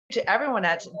to everyone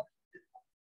at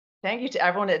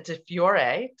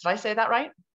DeFiore. Did I say that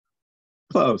right?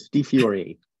 Close,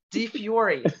 DeFiore.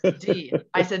 DeFiore, D.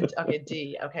 I said, okay,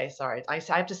 D. Okay, sorry. I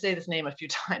have to say this name a few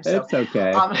times. So, it's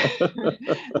okay.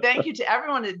 Thank you to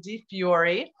everyone at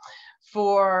DeFiore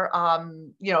for,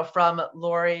 from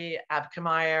Lori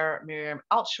Abkemeyer, Miriam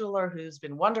Altshuler, who's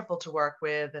been wonderful to work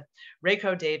with,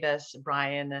 Reiko Davis,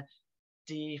 Brian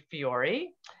DeFiore,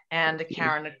 and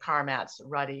Caryn Karmatz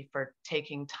Rudy for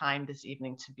taking time this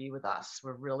evening to be with us.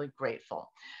 We're really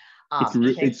grateful.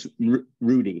 It's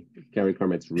Rudy, Caryn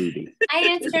Karmatz Rudy. I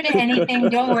answer to anything.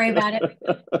 Don't worry about it.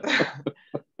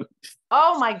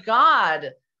 Oh my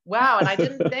God. Wow. And I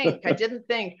didn't think.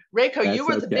 Reiko, That's you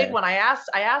were the big one. I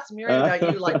asked Miriam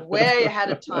about you like way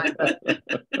ahead of time,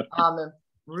 but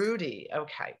Rudy.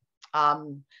 Okay.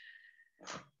 All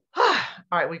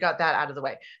right, we got that out of the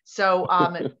way. So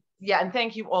yeah, and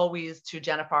thank you always to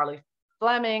Jenna Farley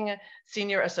Fleming,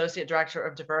 Senior Associate Director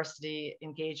of Diversity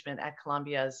Engagement at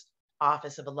Columbia's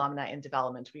Office of Alumni and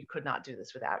Development. We could not do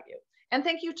this without you. And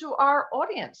thank you to our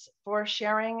audience for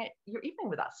sharing your evening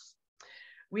with us.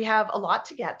 We have a lot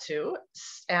to get to,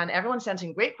 and everyone sent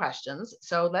in great questions.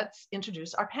 So let's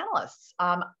introduce our panelists.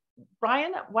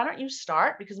 Brian, why don't you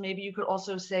start? Because maybe you could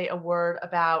also say a word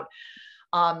about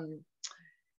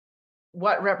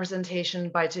what representation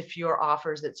by DeFiore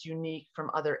offers that's unique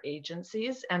from other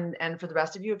agencies, and for the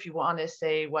rest of you, if you want to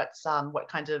say what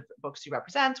kind of books you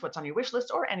represent, what's on your wish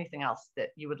list, or anything else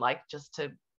that you would like, just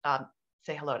to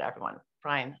say hello to everyone.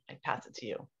 Brian, I pass it to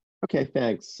you. Okay,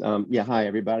 thanks. Yeah, hi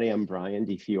everybody. I'm Brian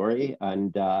DeFiore,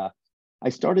 and I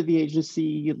started the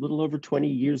agency a little over 20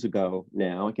 years ago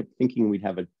now. I kept thinking we'd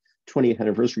have a 20th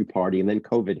anniversary party, and then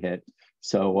COVID hit.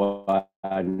 So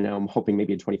now I'm hoping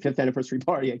maybe a 25th anniversary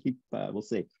party. We'll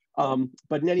see.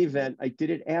 But in any event, I did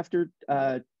it after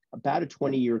about a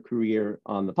 20-year career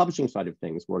on the publishing side of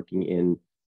things, working in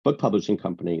book publishing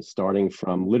companies, starting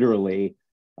from literally,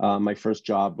 my first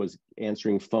job was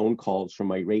answering phone calls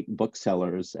from irate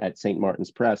booksellers at St.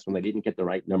 Martin's Press when they didn't get the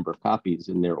right number of copies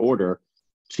in their order,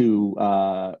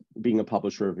 to being a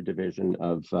publisher of a division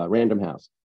of Random House.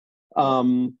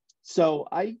 So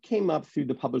I came up through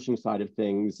the publishing side of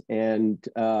things and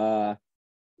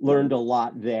learned a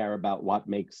lot there about what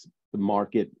makes the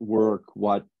market work,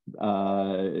 what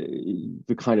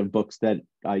the kind of books that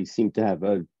I seem to have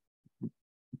a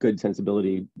good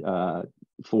sensibility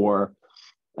for,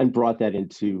 and brought that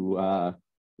into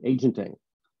agenting.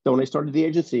 So when I started the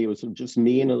agency, it was just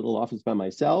me in a little office by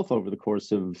myself. Over the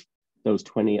course of those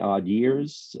 20 odd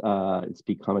years, it's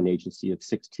become an agency of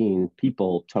 16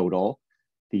 people total.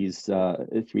 These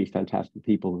three fantastic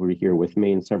people who are here with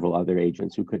me, and several other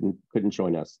agents who couldn't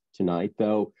join us tonight,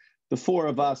 though the four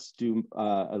of us do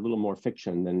a little more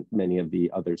fiction than many of the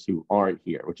others who aren't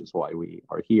here, which is why we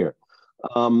are here.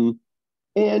 Listen,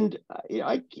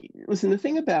 the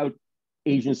thing about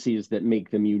agencies that make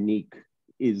them unique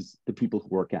is the people who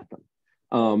work at them.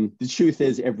 The truth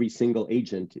is, every single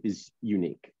agent is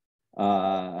unique,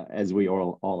 as we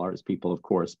all are as people, of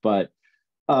course, but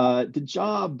the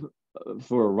job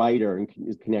for a writer and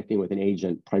connecting with an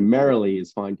agent primarily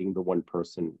is finding the one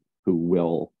person who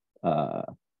will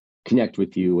connect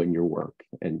with you and your work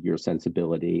and your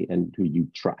sensibility and who you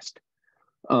trust.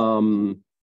 So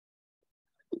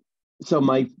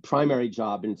my primary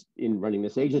job in running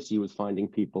this agency was finding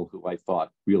people who I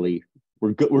thought really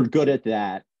were good at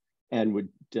that and would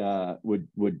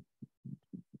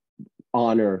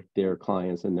honor their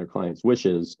clients and their clients'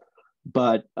 wishes.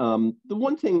 But the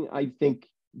one thing I think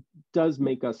does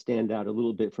make us stand out a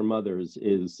little bit from others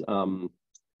is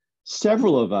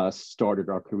several of us started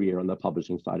our career on the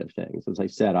publishing side of things. As I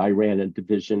said, I ran a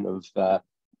division of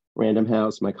Random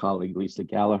House. My colleague Lisa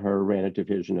Gallagher ran a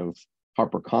division of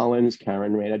HarperCollins.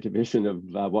 Caryn ran a division of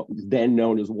what was then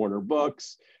known as Warner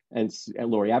Books, and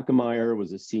Lori Abkemeyer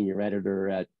was a senior editor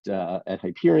at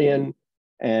Hyperion,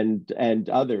 and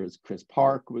others. Chris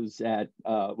Park was at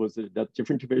a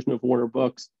different division of Warner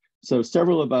Books. So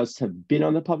several of us have been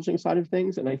on the publishing side of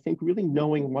things, and I think really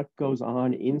knowing what goes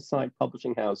on inside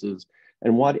publishing houses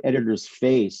and what editors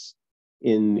face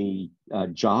in the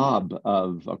job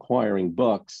of acquiring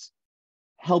books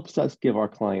helps us give our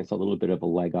clients a little bit of a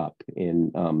leg up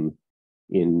in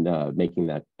making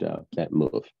that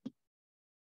move.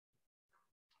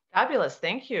 Fabulous,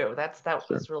 thank you. That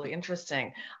was really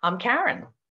interesting. Caryn.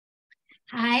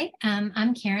 Hi,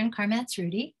 I'm Caryn Karmatz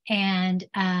Rudy, and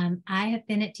I have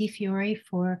been at DeFiore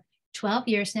for 12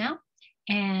 years now.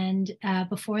 And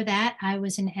before that, I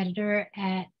was an editor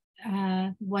at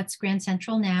what's Grand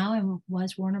Central now and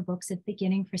was Warner Books at the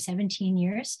beginning for 17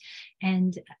 years.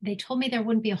 And they told me there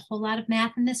wouldn't be a whole lot of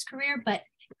math in this career, but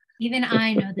Even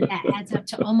I know that that adds up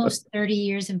to almost 30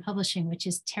 years in publishing, which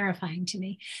is terrifying to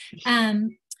me.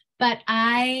 But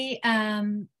I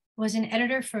was an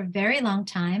editor for a very long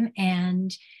time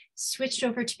and switched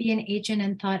over to be an agent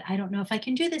and thought, I don't know if I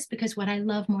can do this, because what I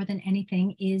love more than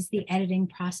anything is the editing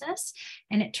process.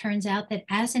 And it turns out that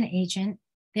as an agent,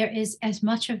 there is as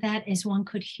much of that as one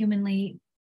could humanly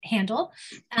handle.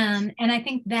 And I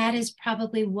think that is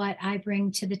probably what I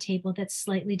bring to the table that's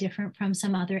slightly different from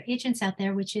some other agents out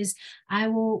there, which is I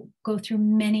will go through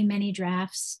many, many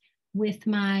drafts with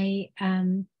my,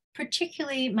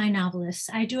 particularly my novelists.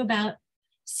 I do about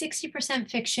 60%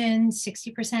 fiction,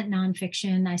 60%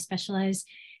 nonfiction. I specialize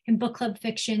in book club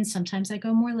fiction. Sometimes I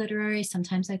go more literary,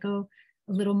 sometimes I go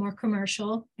a little more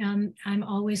commercial. I'm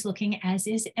always looking, as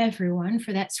is everyone,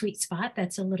 for that sweet spot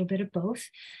that's a little bit of both.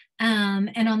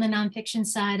 And on the nonfiction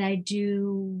side, I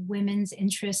do women's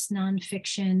interest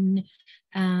nonfiction,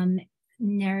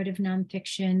 narrative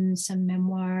nonfiction, some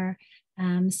memoir,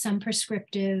 some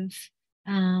prescriptive.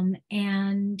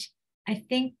 And I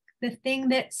think the thing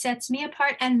that sets me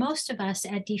apart, and most of us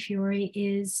at DeFiore,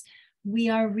 is we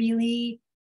are really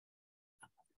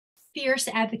fierce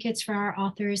advocates for our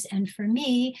authors. And for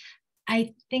me,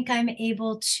 I think I'm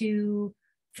able to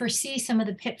foresee some of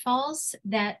the pitfalls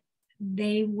that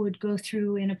they would go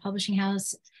through in a publishing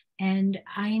house. And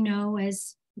I know,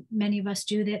 as many of us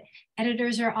do, that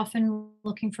editors are often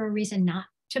looking for a reason not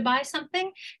to buy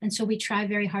something. And so we try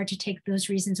very hard to take those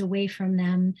reasons away from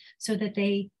them so that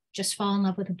they just fall in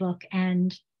love with a book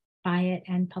and buy it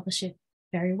and publish it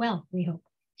very well, we hope.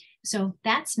 So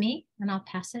that's me, and I'll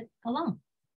pass it along.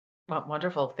 Well,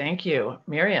 wonderful. Thank you.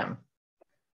 Miriam.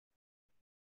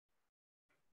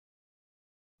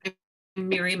 I'm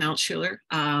Miriam Altshuler.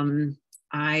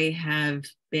 I have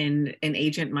been an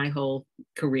agent my whole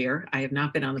career. I have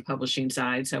not been on the publishing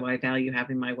side, so I value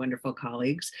having my wonderful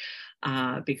colleagues,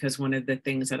 because one of the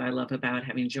things that I love about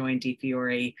having joined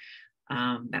DeFiore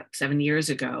about 7 years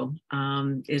ago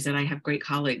is that I have great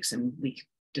colleagues, and we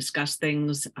discuss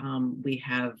things. We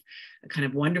have a kind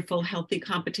of wonderful, healthy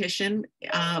competition,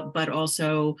 but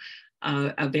also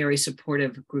a very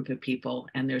supportive group of people.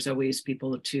 And there's always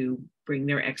people to bring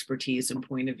their expertise and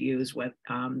point of views with,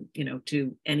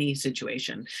 to any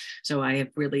situation. So I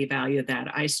have really valued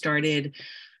that. I started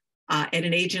at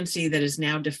an agency that is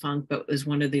now defunct, but was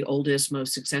one of the oldest,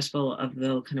 most successful of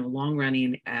the kind of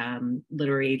long-running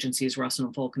literary agencies, Russell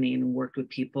and Fulkney, and worked with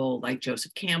people like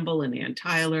Joseph Campbell and Ann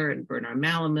Tyler and Bernard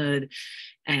Malamud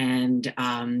and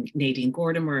Nadine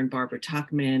Gordimer and Barbara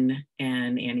Tuckman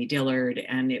and Annie Dillard.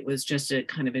 And it was just a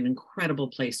kind of an incredible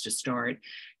place to start.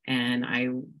 And I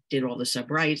did all the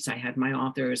sub-rights. I had my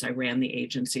authors. I ran the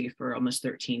agency for almost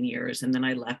 13 years. And then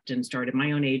I left and started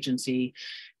my own agency,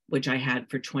 which I had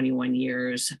for 21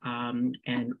 years, and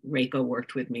Reiko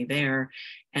worked with me there.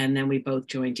 And then we both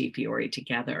joined DeFiore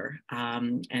together.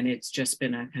 And it's just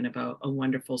been a kind of a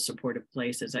wonderful supportive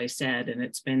place, as I said, and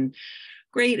it's been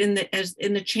great in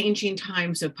the changing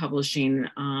times of publishing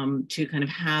to kind of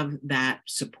have that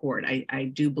support.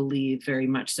 I do believe very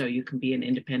much so you can be an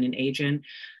independent agent.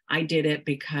 I did it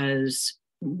because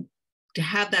to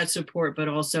have that support, but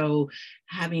also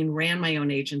having ran my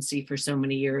own agency for so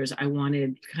many years, I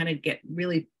wanted to kind of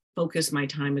really focus my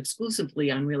time exclusively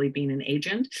on really being an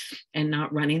agent and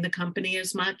not running the company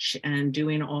as much and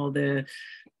doing all the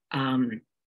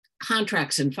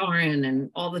contracts and foreign and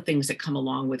all the things that come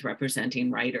along with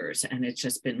representing writers. And it's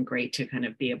just been great to kind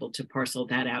of be able to parcel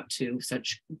that out to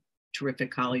such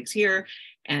terrific colleagues here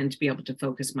and to be able to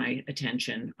focus my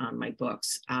attention on my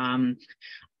books.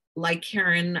 Like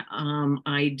Caryn,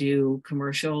 I do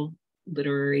commercial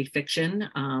literary fiction,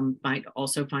 by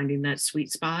also finding that sweet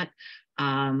spot.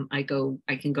 I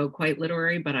can go quite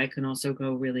literary, but I can also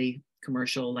go really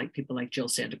commercial, like people like Jill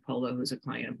Santopolo, who's a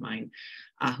client of mine,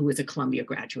 who is a Columbia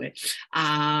graduate.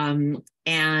 And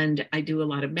I do a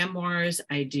lot of memoirs.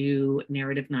 I do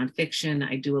narrative nonfiction.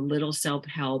 I do a little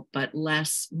self-help, but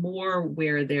more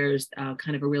where there's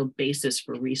kind of a real basis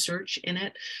for research in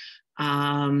it.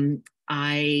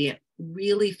 I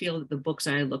really feel that the books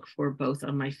I look for, both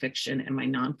on my fiction and my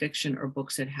nonfiction, are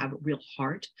books that have real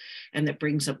heart and that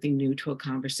bring something new to a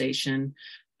conversation.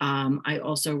 I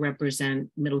also represent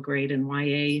middle grade and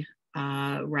YA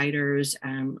writers.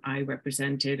 I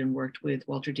represented and worked with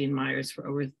Walter Dean Myers for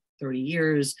over 30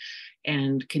 years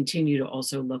and continue to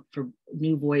also look for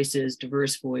new voices,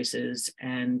 diverse voices,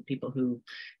 and people who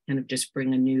kind of just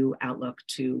bring a new outlook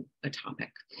to a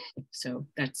topic. So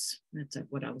that's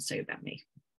what I will say about me.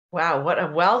 Wow, what a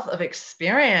wealth of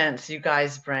experience you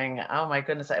guys bring. Oh my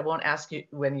goodness, I won't ask you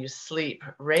when you sleep.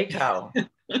 Reiko.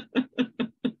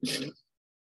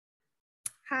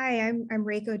 Hi, I'm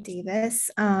Reiko Davis,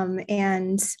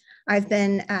 and I've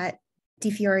been at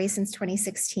DeFiore since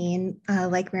 2016.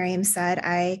 Like Miriam said,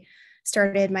 I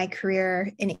started my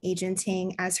career in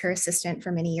agenting as her assistant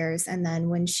for many years, and then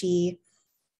when she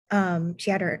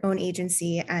had her own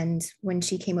agency, and when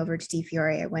she came over to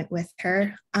DeFiore, I went with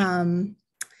her and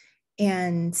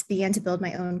began to build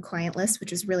my own client list,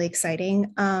 which was really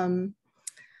exciting.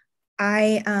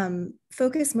 I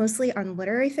focus mostly on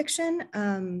literary fiction.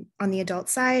 On the adult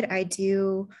side, I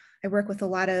work with a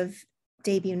lot of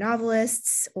debut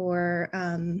novelists or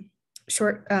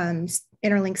short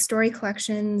interlinked story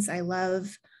collections. I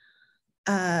love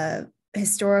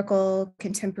historical,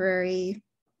 contemporary,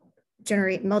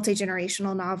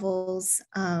 multi-generational novels,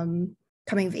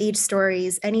 coming of age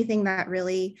stories, anything that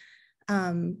really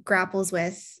grapples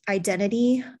with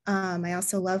identity. I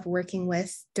also love working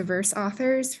with diverse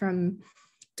authors from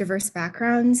diverse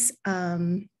backgrounds.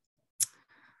 One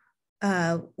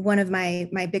of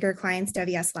my bigger clients,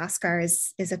 Devi S. Laskar,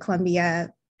 is a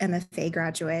Columbia MFA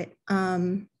graduate.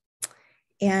 And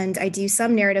I do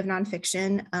some narrative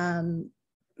nonfiction,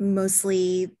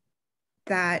 mostly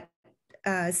that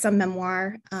some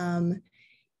memoir.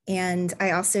 And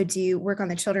I also do work on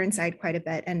the children's side quite a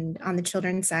bit. And on the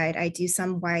children's side, I do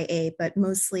some YA, but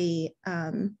mostly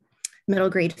middle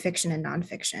grade fiction and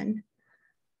nonfiction.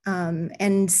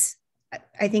 And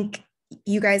I think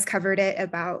you guys covered it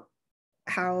about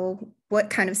what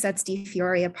kind of sets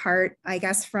DeFiore apart, I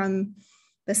guess, from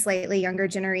the slightly younger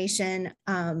generation,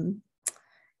 and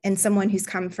someone who's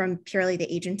come from purely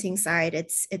the agenting side.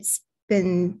 It's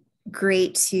been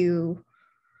great to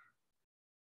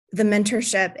the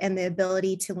mentorship and the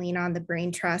ability to lean on the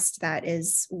brain trust. That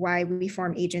is why we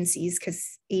form agencies,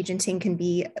 because agenting can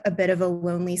be a bit of a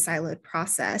lonely, siloed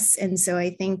process. And so I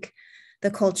think the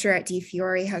culture at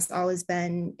DeFiore has always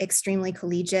been extremely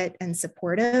collegiate and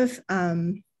supportive.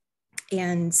 You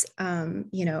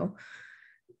know,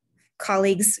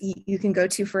 colleagues you can go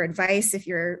to for advice if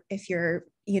you're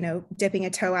dipping a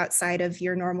toe outside of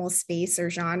your normal space or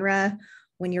genre.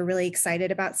 When you're really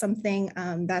excited about something,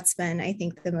 that's been, I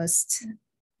think, the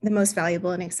most valuable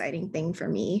and exciting thing for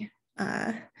me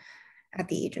at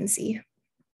the agency.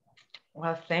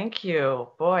 Well, thank you.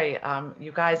 Boy,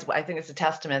 you guys, I think it's a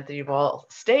testament that you've all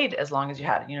stayed as long as you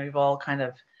had. You know, you've all kind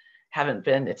of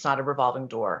it's not a revolving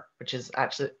door, which is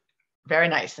actually very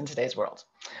nice in today's world.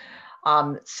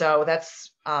 So that's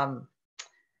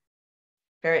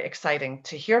very exciting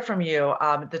to hear from you.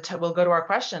 We'll go to our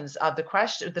questions.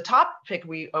 The topic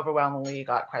we overwhelmingly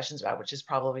got questions about, which is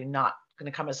probably not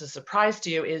going to come as a surprise to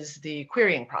you, is the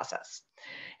querying process.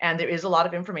 And there is a lot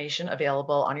of information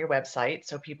available on your website,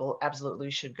 so people absolutely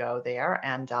should go there.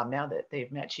 And now that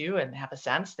they've met you and have a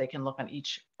sense, they can look on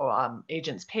each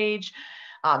agent's page,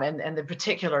 and the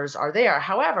particulars are there.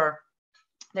 However,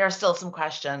 there are still some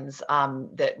questions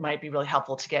that might be really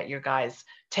helpful to get your guys'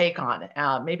 take on.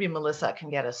 Maybe Melissa can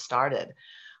get us started.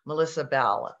 Melissa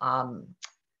Bell,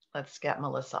 let's get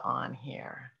Melissa on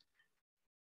here.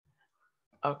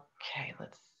 Okay,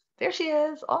 there she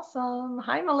is, awesome.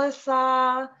 Hi,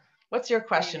 Melissa. What's your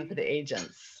question for the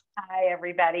agents? Hi,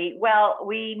 everybody. Well,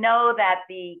 we know that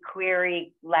the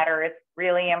query letter is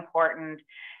really important.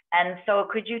 And so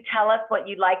could you tell us what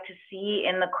you'd like to see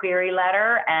in the query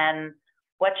letter, and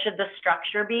what should the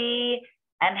structure be,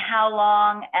 and how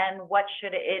long, and what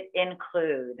should it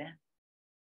include?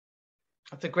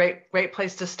 That's a great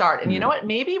place to start. And you know what,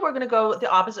 maybe we're going to go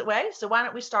the opposite way. So why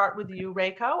don't we start with you,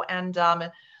 Reiko,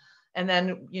 and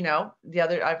then, you know,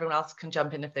 everyone else can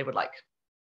jump in if they would like.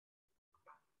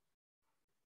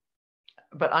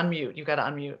 But unmute, you got to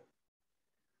unmute.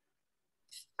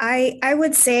 I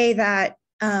would say that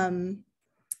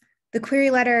the query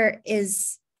letter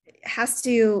has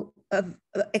to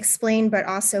explain, but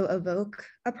also evoke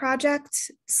a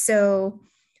project. So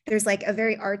there's like a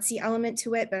very artsy element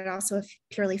to it, but also a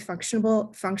purely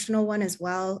functional one as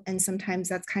well. And sometimes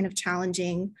that's kind of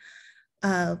challenging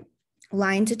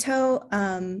line to toe.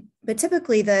 But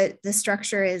typically the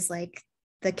structure is like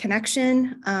the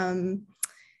connection,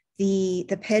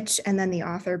 the pitch, and then the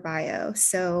author bio.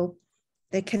 So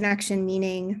the connection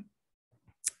meaning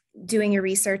doing your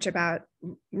research about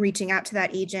reaching out to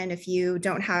that agent. If you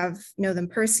don't know them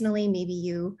personally, maybe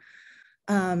you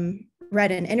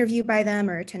read an interview by them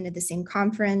or attended the same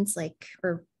conference,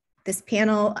 or this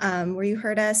panel where you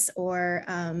heard us, or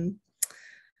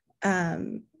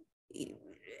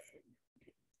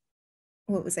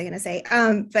what was I going to say?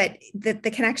 But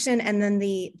the connection, and then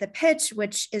the pitch,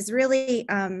 which is really,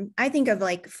 I think of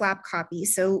like flap copy.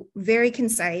 So very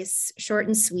concise, short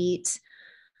and sweet.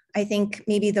 I think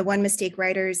maybe the one mistake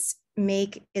writers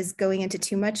make is going into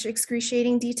too much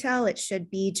excruciating detail. It should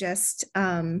be just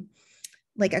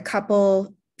like a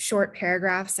couple short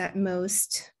paragraphs at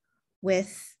most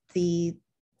with the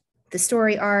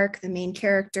story arc, the main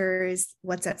characters,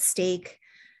 what's at stake,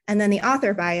 and then the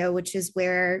author bio, which is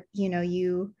where, you know,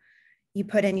 you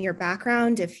put in your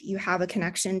background, if you have a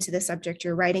connection to the subject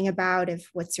you're writing about, if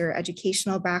what's your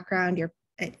educational background,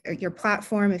 your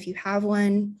platform, if you have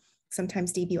one.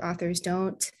 Sometimes debut authors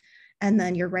don't. And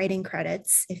then your writing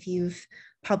credits, if you've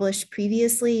published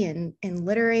previously in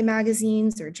literary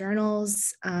magazines or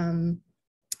journals,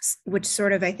 which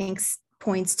sort of, I think,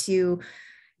 points to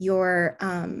your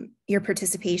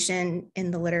participation in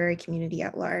the literary community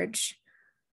at large.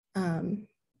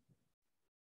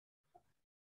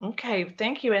 Okay,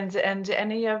 thank you. And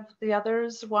any of the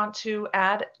others want to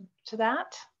add to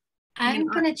that? I'm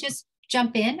going to just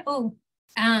jump in.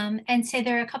 And say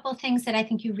there are a couple of things that I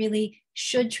think you really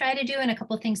should try to do, and a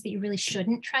couple of things that you really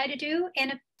shouldn't try to do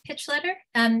in a pitch letter,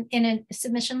 in a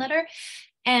submission letter.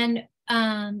 And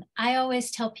I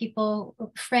always tell people,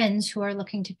 friends who are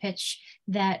looking to pitch,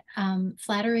 that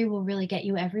flattery will really get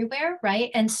you everywhere,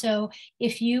 right? And so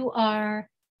if you are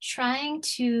trying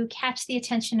to catch the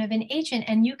attention of an agent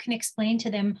and you can explain to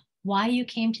them why you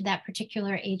came to that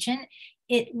particular agent,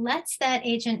 it lets that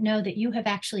agent know that you have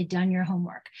actually done your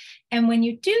homework. And when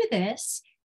you do this,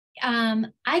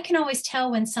 I can always tell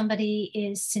when somebody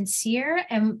is sincere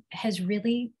and has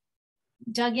really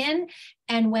dug in,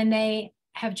 and when they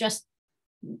have just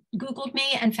Googled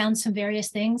me and found some various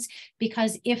things,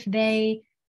 because if they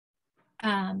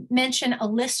mention a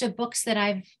list of books that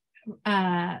I've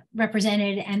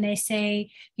represented and they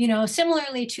say, you know,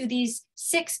 similarly to these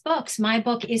 6 books, my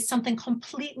book is something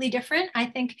completely different, I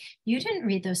think you didn't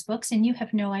read those books and you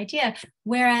have no idea.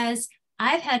 Whereas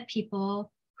I've had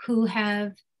people who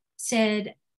have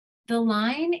said, the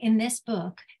line in this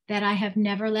book that I have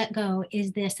never let go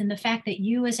is this, and the fact that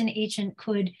you as an agent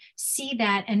could see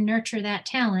that and nurture that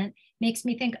talent makes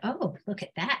me think, oh, look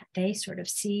at that. They sort of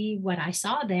see what I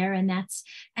saw there, and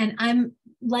I'm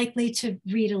likely to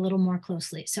read a little more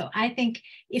closely. So I think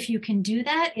if you can do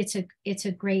that, it's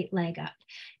a great leg up.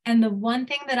 And the one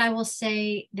thing that I will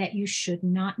say that you should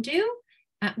not do,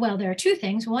 well, there are 2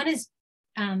 things. One is,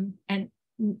 and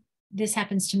this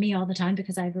happens to me all the time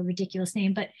because I have a ridiculous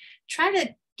name, but try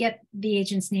to get the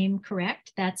agent's name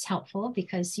correct. That's helpful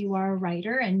because you are a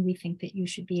writer and we think that you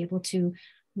should be able to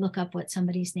look up what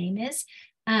somebody's name is.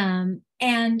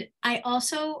 And I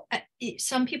also,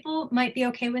 some people might be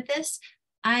okay with this.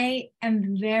 I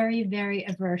am very, very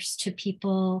averse to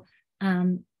people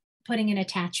putting an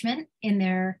attachment in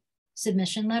their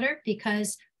submission letter,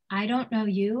 because I don't know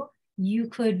you. You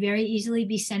could very easily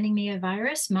be sending me a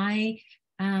virus. My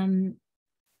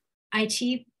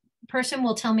IT person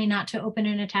will tell me not to open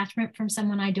an attachment from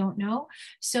someone I don't know.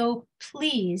 So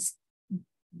please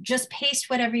just paste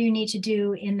whatever you need to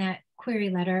do in that query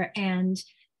letter, and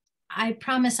I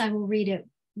promise I will read it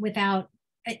without,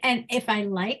 and if I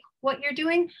like what you're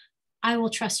doing, I will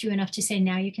trust you enough to say,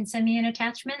 now you can send me an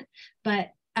attachment.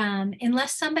 But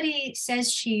unless somebody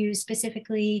says to you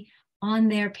specifically on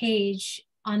their page,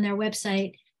 on their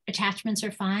website, attachments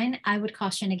are fine, I would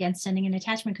caution against sending an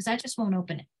attachment, because I just won't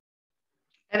open it.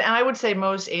 And I would say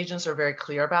most agents are very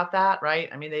clear about that, right?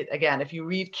 I mean, again, if you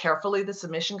read carefully the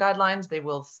submission guidelines, they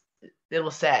will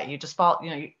say, you just follow,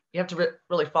 you have to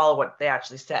really follow what they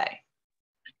actually say.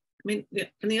 I mean,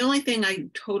 and the only thing I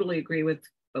totally agree with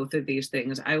both of these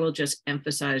things, I will just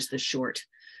emphasize the short,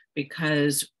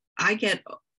 because I get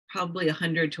probably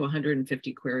 100 to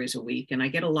 150 queries a week. And I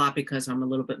get a lot because I'm a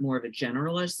little bit more of a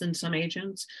generalist than some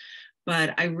agents.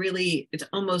 But it's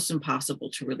almost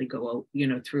impossible to really go,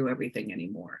 through everything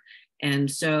anymore. And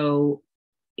so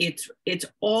it's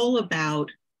all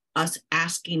about us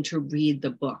asking to read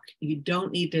the book. You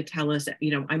don't need to tell us,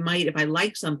 I might, if I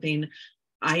like something,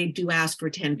 I do ask for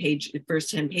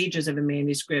first 10 pages of a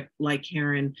manuscript like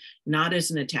Caryn, not as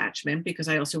an attachment, because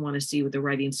I also want to see the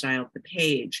writing style of the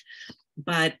page.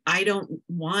 But I don't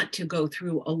want to go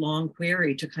through a long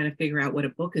query to kind of figure out what a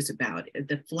book is about.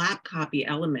 The flap copy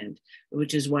element,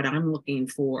 which is what I'm looking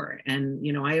for. And,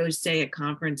 I always say at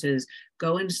conferences,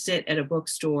 go and sit at a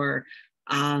bookstore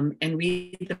and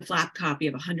read the flap copy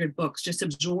of 100 books. Just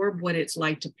absorb what it's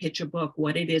like to pitch a book,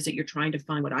 what it is that you're trying to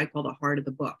find, what I call the heart of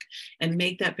the book, and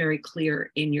make that very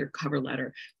clear in your cover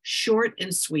letter. Short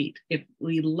and sweet. If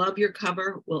we love your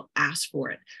cover, we'll ask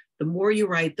for it. The more you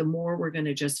write, the more we're going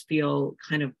to just feel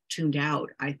kind of tuned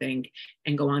out, I think,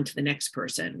 and go on to the next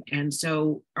person. And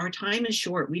so our time is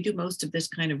short. We do most of this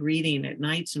kind of reading at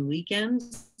nights and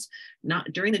weekends.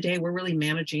 Not during the day, we're really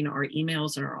managing our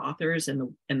emails and our authors and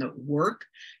the work.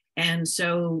 And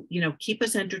so, keep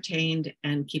us entertained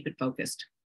and keep it focused.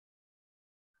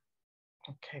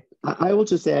 Okay. I will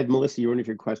just add, Melissa,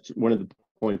 one of the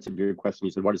points of your question,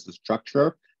 you said, what is the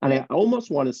structure? And I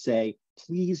almost want to say,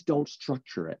 please don't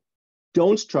structure it.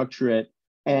 Don't structure it.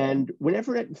 And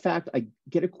whenever, in fact, I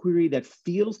get a query that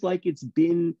feels like it's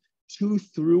been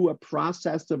through a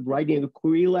process of writing a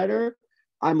query letter,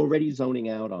 I'm already zoning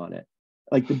out on it.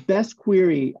 Like the best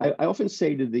query, I often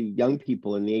say to the young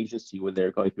people in the agency when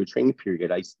they're going through a training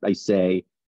period, I say,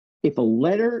 if a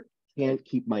letter can't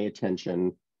keep my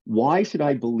attention, why should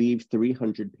I believe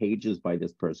 300 pages by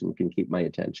this person can keep my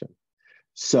attention?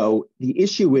 So the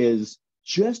issue is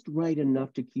just write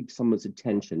enough to keep someone's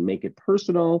attention. Make it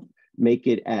personal, make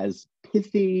it as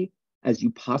pithy as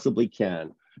you possibly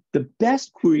can. The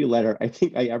best query letter I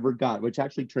think I ever got, which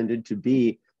actually turned into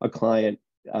be a client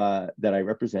that I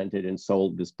represented and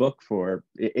sold this book for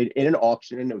in an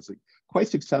auction, and it was a quite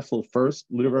successful first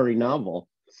literary novel,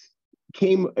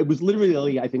 it was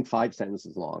literally, I think, 5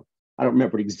 sentences long. I don't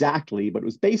remember it exactly, but it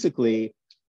was basically,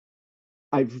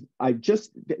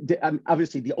 obviously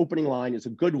the opening line is a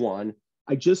good one.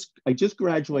 I just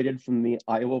graduated from the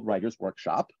Iowa Writers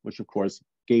Workshop, which of course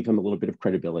gave him a little bit of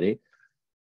credibility.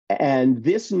 And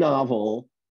this novel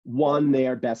won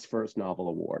their Best First Novel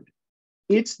Award.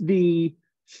 It's the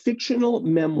fictional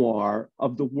memoir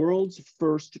of the world's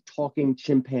first talking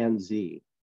chimpanzee.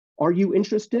 Are you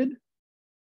interested?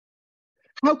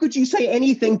 How could you say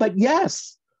anything but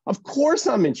yes? Of course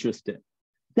I'm interested.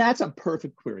 That's a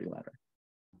perfect query letter.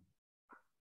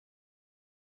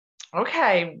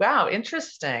 Okay, wow,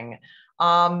 interesting.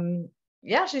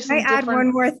 Yeah, she's Can I add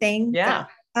one more thing? Yeah.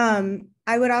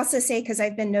 I would also say, because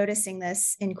I've been noticing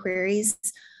this in queries,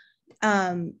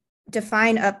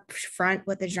 define up front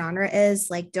what the genre is.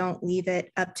 Like, don't leave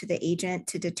it up to the agent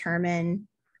to determine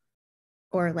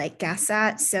or like guess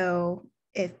at. So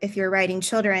if you're writing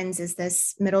children's, is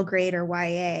this middle grade or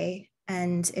YA?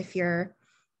 And if you're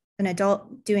an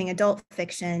adult doing adult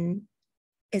fiction,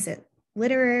 is it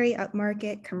literary,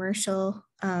 upmarket, commercial?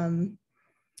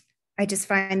 I just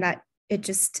find that it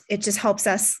just helps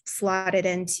us slot it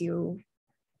into,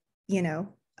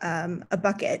 a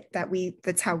bucket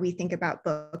that's how we think about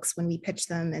books when we pitch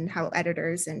them and how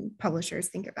editors and publishers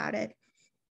think about it.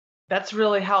 That's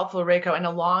really helpful, Reiko. And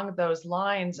along those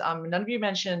lines, none of you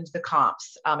mentioned the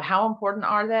comps. How important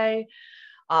are they?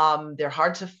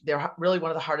 They're really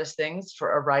one of the hardest things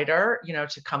for a writer,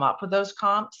 to come up with those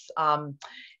comps.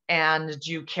 And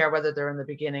do you care whether they're in the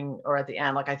beginning or at the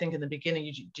end? Like, I think in the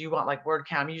beginning, do you want like word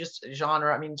count? You just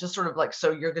genre, just sort of like,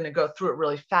 so you're going to go through it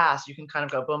really fast. You can kind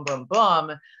of go boom, boom,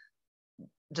 boom.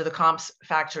 Do the comps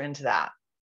factor into that?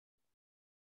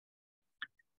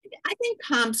 I think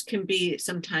comps can be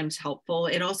sometimes helpful.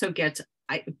 It also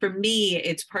for me,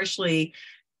 it's partially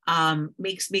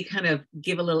makes me kind of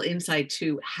give a little insight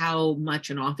to how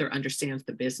much an author understands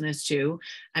the business too.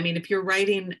 If you're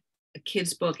writing a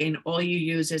kid's book and all you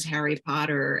use is Harry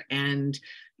Potter and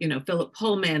Philip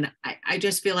Pullman, I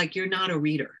just feel like you're not a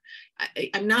reader.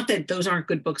 I'm not that those aren't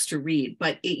good books to read,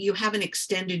 but you haven't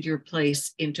extended your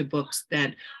place into books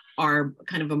that are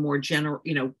kind of a more general,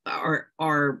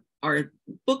 are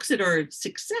books that are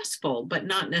successful, but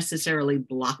not necessarily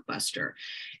blockbuster.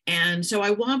 And so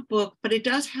I want but it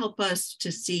does help us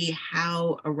to see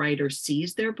how a writer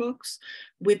sees their books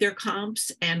with their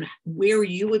comps and where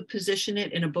you would position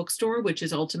it in a bookstore, which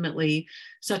is ultimately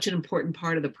such an important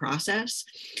part of the process.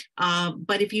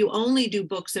 But if you only do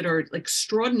books that are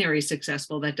extraordinarily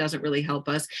successful, that doesn't really help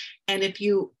us. And if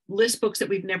you list books that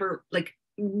we've never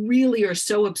really are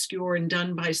so obscure and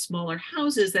done by smaller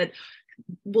houses that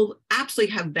will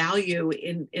absolutely have value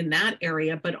in that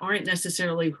area, but aren't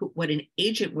necessarily what an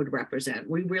agent would represent.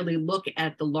 We really look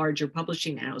at the larger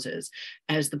publishing houses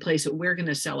as the place that we're going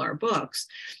to sell our books.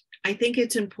 I think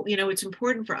it's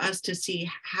important for us to see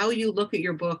how you look at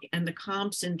your book and the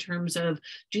comps in terms of,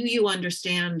 do you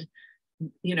understand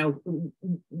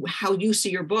how you see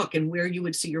your book and where you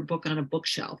would see your book on a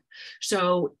bookshelf.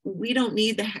 So we don't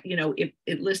need if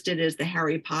it listed as the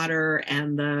Harry Potter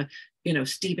and the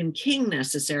Stephen King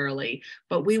necessarily,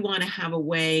 but we want to have a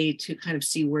way to kind of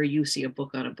see where you see a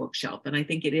book on a bookshelf. And I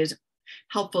think it is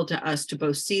helpful to us to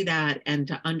both see that and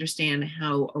to understand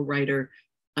how a writer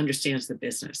understands the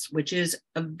business, which is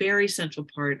a very central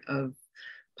part of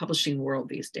publishing world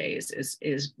these days,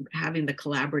 is having the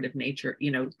collaborative nature,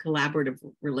 collaborative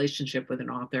relationship with an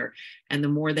author. And the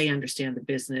more they understand the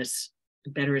business,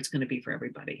 the better it's going to be for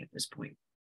everybody at this point.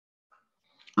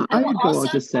 I would go on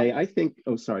to say, I think,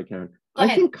 oh, sorry, Caryn.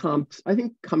 I think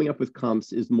coming up with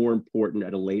comps is more important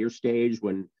at a later stage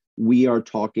when we are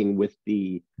talking with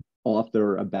the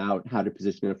author about how to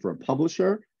position it for a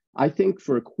publisher. I think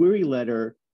for a query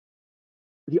letter,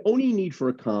 the only need for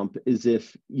a comp is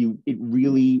if it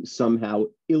really somehow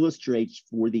illustrates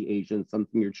for the agent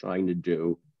something you're trying to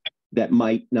do that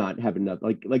might not have enough.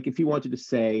 Like if you wanted to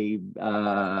say,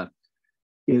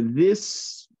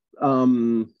 this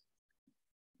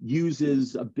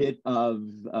uses a bit of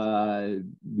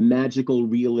magical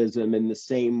realism in the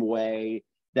same way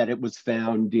that it was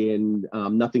found in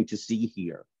Nothing to See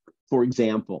Here, for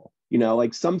example.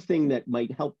 Like something that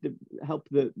might help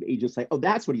the agent say, oh,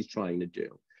 that's what he's trying to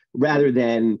do, rather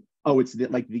than, oh, it's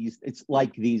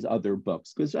like these other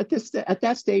books. Because at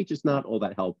that stage, it's not all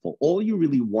that helpful. All you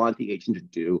really want the agent to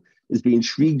do is be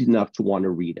intrigued enough to want to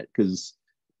read it, because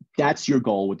that's your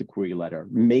goal with the query letter.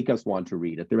 Make us want to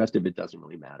read it. The rest of it doesn't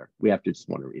really matter. We have to just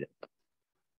want to read it.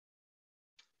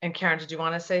 And Caryn, did you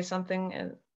want to say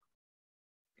something?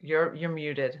 You're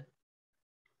muted.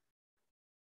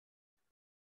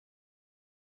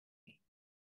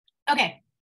 Okay,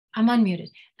 I'm unmuted.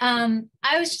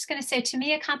 I was just going to say, to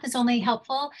me, a comp is only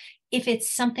helpful if it's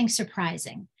something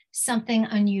surprising, something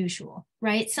unusual,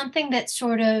 right? Something that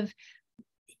sort of,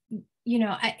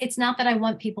 it's not that I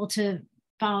want people to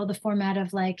follow the format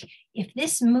of like, if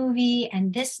this movie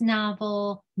and this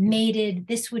novel mated,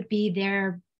 this would be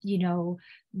their,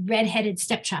 redheaded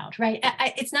stepchild, right?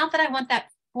 It's not that I want that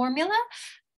formula,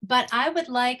 but I would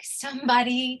like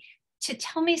somebody to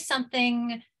tell me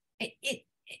something.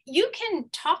 You can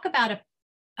talk about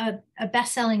a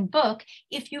best-selling book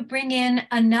if you bring in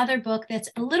another book that's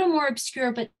a little more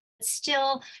obscure, but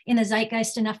still in the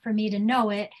zeitgeist enough for me to know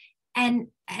it, and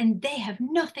they have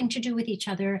nothing to do with each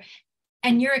other,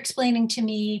 and you're explaining to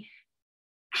me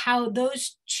how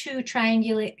those two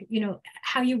triangulate,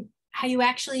 how you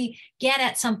actually get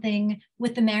at something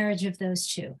with the marriage of those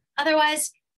two.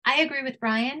 Otherwise, I agree with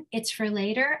Brian. It's for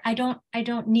later. I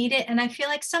don't need it. And I feel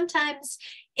like sometimes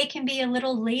it can be a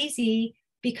little lazy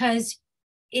because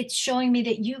it's showing me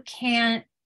that you can't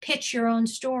pitch your own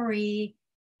story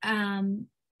in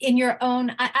your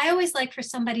own. I always like for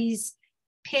somebody's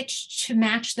pitch to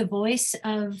match the voice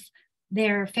of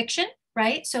their fiction,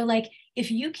 right? So like,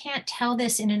 if you can't tell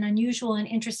this in an unusual and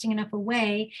interesting enough a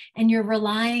way, and you're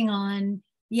relying on,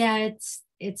 it's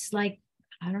like,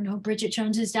 I don't know, Bridget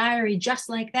Jones's Diary, just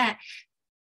like that,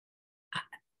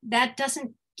 that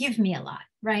doesn't give me a lot,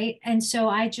 right? And so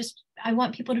I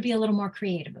want people to be a little more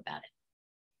creative about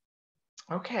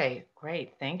it. Okay,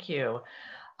 great, thank you.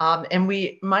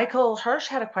 And Michael Hirsch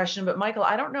had a question, but Michael,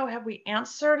 I don't know, have we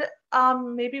answered?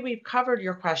 Maybe we've covered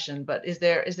your question, but is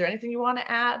there anything you want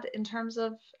to add in terms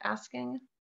of asking?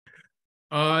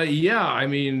 Yeah, I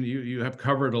mean, you have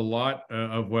covered a lot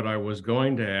of what I was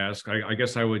going to ask. I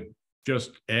guess I would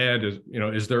just add,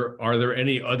 are there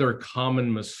any other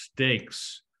common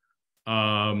mistakes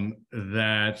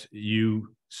that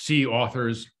you see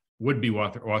would-be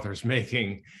authors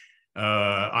making,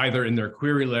 either in their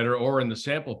query letter or in the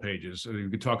sample pages? So you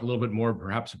could talk a little bit more,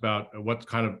 perhaps, about what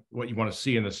you want to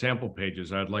see in the sample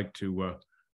pages. I'd like to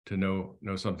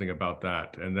know something about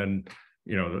that. And then,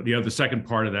 the second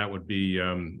part of that would be,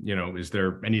 is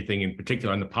there anything in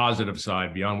particular on the positive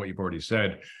side beyond what you've already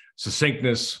said?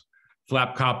 Succinctness,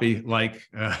 flap copy,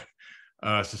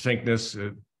 succinctness.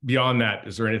 Beyond that,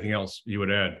 is there anything else you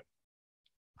would add?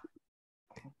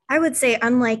 I would say,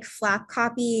 unlike flap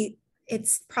copy,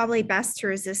 it's probably best to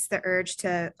resist the urge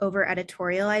to over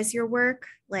editorialize your work.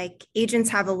 Like, agents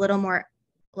have a little more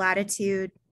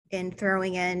latitude in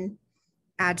throwing in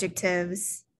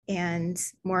adjectives and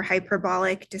more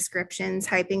hyperbolic descriptions,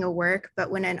 hyping a work.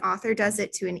 But when an author does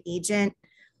it to an agent,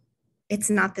 it's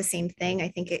not the same thing. I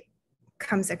think it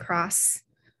comes across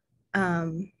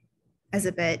as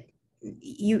a bit,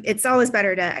 it's always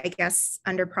better to, I guess,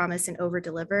 under promise and over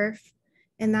deliver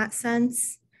in that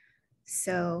sense.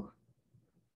 So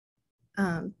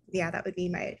that would be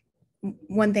my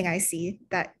one thing I see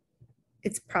that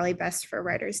it's probably best for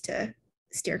writers to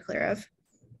steer clear of.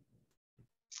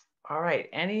 All right,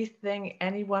 anything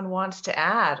anyone wants to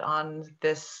add on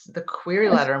the query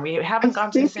letter? And we haven't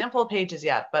gone to the sample pages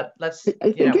yet, but let's,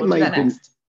 we'll do that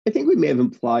next. I think we may have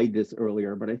implied this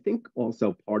earlier, but I think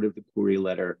also part of the query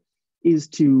letter is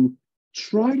to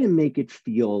try to make it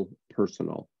feel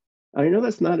personal. I know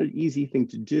that's not an easy thing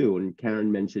to do. And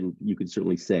Caryn mentioned, you could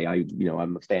certainly say,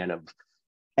 I'm a fan of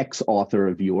X author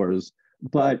of yours,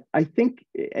 but I think,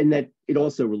 and that it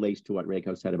also relates to what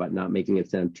Reiko said about not making it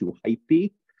sound too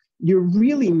hypey. You're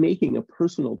really making a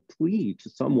personal plea to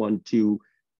someone to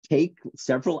take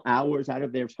several hours out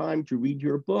of their time to read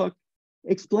your book.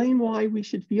 Explain why we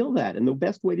should feel that. And the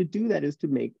best way to do that is to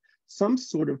make some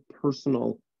sort of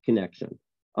personal connection.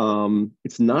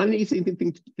 It's not an easy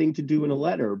thing to do in a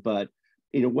letter, but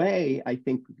in a way, I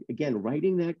think, again,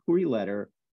 writing that query letter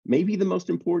may be the most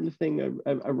important thing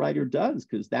a writer does,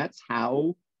 because that's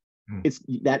how it's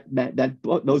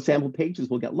those sample pages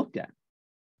will get looked at.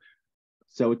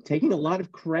 So taking a lot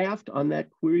of craft on that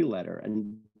query letter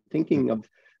and thinking of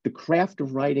the craft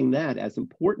of writing that as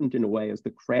important in a way as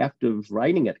the craft of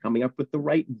writing it, coming up with the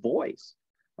right voice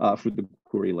for the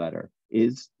query letter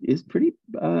is pretty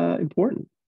important.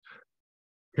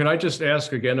 Can I just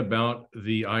ask again about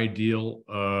the ideal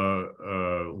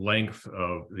length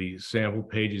of the sample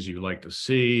pages you'd like to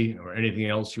see, or anything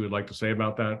else you would like to say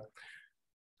about that?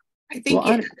 I think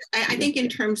I think in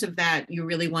terms of that, you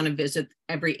really want to visit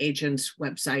every agent's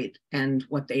website and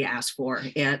what they ask for.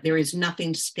 There is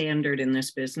nothing standard in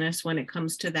this business when it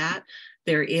comes to that.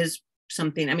 There is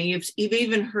something, I mean, you've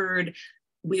even heard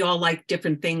we all like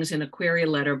different things in a query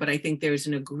letter, but I think there's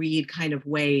an agreed kind of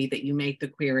way that you make the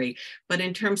query. But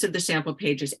in terms of the sample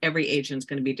pages, every agent's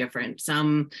going to be different.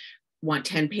 Some want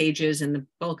 10 pages and the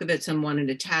bulk of it, some want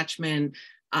an attachment.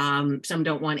 Some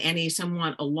don't want any, some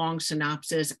want a long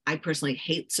synopsis. I personally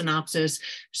hate synopsis.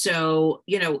 So,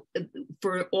 you know,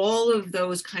 for all of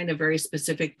those kind of very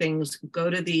specific things, go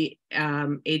to the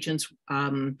agent's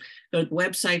the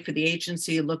website for the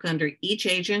agency, look under each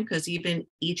agent, because even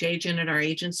each agent at our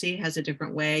agency has a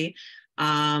different way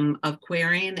of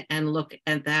querying, and look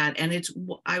at that. And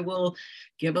I will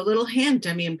give a little hint.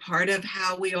 I mean, part of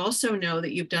how we also know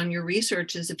that you've done your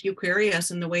research is if you query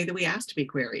us in the way that we ask to be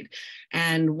queried.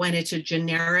 And when it's a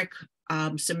generic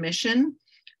submission,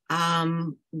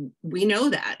 we know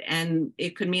that, and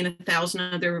it could mean 1,000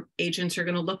 other agents are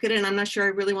going to look at it. And I'm not sure I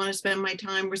really want to spend my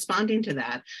time responding to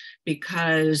that,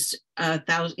 because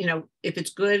you know, if it's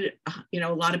good, you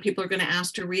know, a lot of people are going to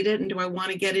ask to read it. And do I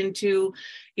want to get into,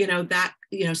 you know, that,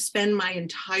 you know, spend my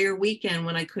entire weekend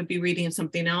when I could be reading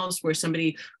something else where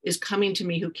somebody is coming to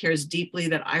me who cares deeply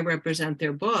that I represent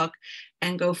their book,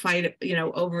 and go fight, you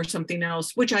know, over something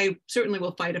else, which I certainly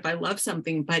will fight if I love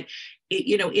something, but it,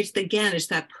 you know, it's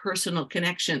that personal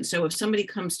connection. So if somebody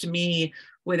comes to me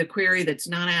with a query that's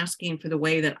not asking for the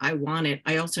way that I want it,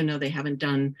 I also know they haven't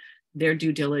done their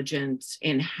due diligence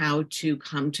in how to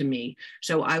come to me.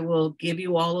 So I will give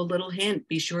you all a little hint.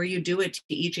 Be sure you do it to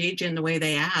each agent the way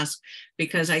they ask,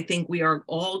 because I think we are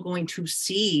all going to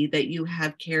see that you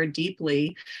have cared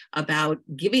deeply about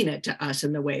giving it to us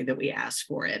in the way that we ask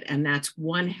for it. And that's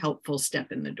one helpful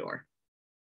step in the door.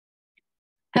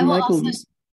 I will Michael, also...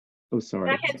 Oh,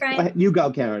 sorry. Go ahead, Brian. You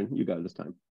go, Caryn. You go this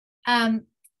time.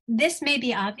 This may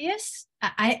be obvious.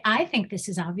 I think this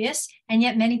is obvious, and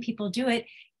yet many people do it.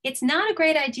 It's not a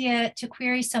great idea to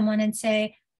query someone and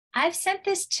say, I've sent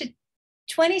this to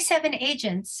 27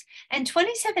 agents and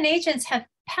 27 agents have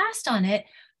passed on it.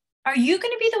 Are you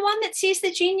going to be the one that sees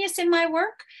the genius in my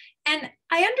work? And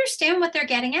I understand what they're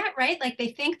getting at, right? Like they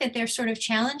think that they're sort of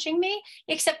challenging me,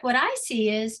 except what I see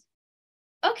is,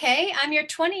 okay, I'm your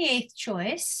 28th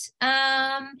choice.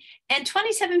 And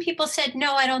 27 people said,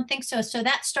 no, I don't think so. So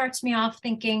that starts me off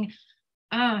thinking,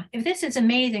 if this is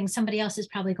amazing, somebody else is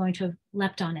probably going to have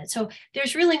leapt on it. So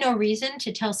there's really no reason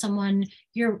to tell someone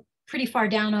you're pretty far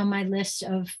down on my list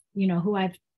of, you know, who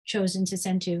I've chosen to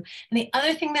send to. And the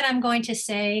other thing that I'm going to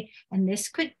say, and this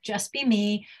could just be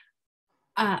me,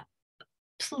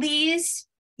 please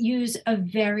use a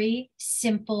very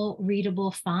simple,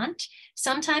 readable font.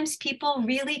 Sometimes people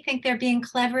really think they're being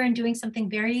clever and doing something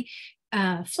very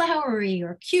flowery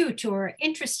or cute or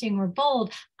interesting or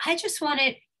bold. I just want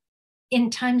it in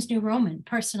Times New Roman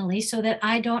personally, so that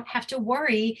I don't have to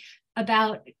worry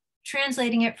about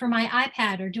translating it for my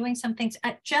iPad or doing something,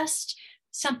 just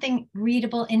something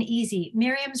readable and easy.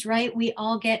 Miriam's right, we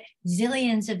all get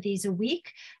zillions of these a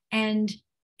week. And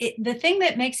the thing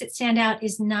that makes it stand out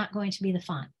is not going to be the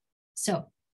font. So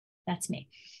that's me.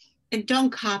 And don't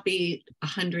copy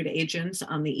 100 agents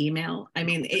on the email. I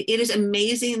mean, it is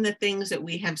amazing the things that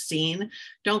we have seen.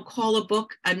 Don't call a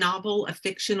book a novel, a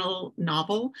fictional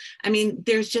novel. I mean,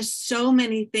 there's just so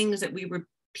many things that we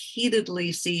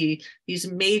repeatedly see,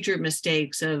 these major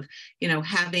mistakes of, you know,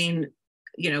 having,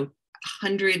 you know,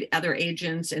 100 other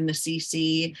agents in the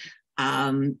CC,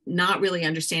 not really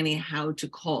understanding how to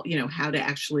call, you know, how to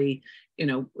actually, you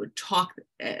know, talk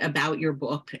about your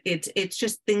book. It's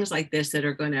just things like this that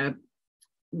are going to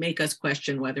make us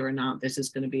question whether or not this is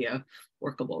going to be a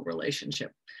workable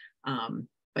relationship.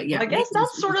 But yeah, I guess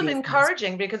that's sort of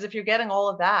encouraging, because if you're getting all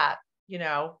of that, you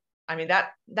know,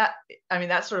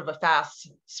 that's sort of a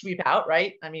fast sweep out,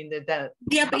 right? I mean, that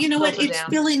yeah, but you know what? It's down.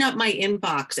 filling up my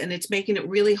inbox, and it's making it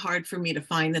really hard for me to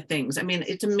find the things. I mean,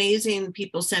 it's amazing.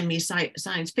 People send me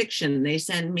science fiction. They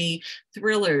send me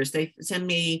thrillers. They send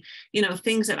me,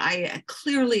 things that I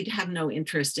clearly have no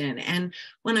interest in. And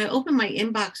when I open my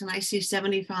inbox and I see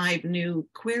 75 new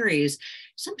queries,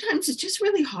 sometimes it's just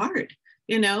really hard.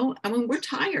 I mean, we're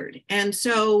tired, and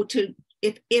so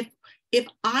if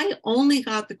I only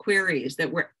got the queries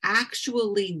that were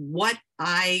actually what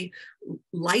I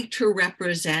like to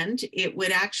represent, it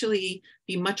would actually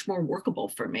be much more workable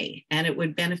for me. And it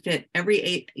would benefit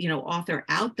every, author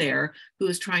out there who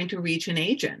is trying to reach an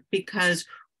agent, because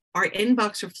our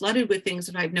inbox are flooded with things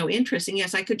that I have no interest in.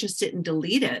 Yes, I could just sit and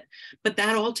delete it, but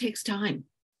that all takes time.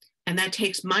 And that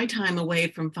takes my time away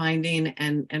from finding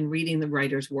and reading the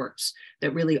writer's works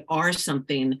that really are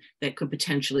something that could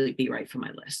potentially be right for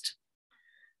my list.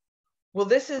 Well,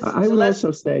 this is. I would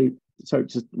also say, sorry,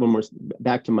 just one more,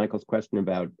 back to Michael's question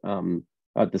about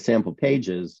the sample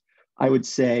pages. I would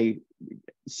say,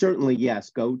 certainly, yes,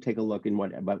 go take a look in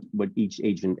what each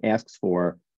agent asks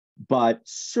for, but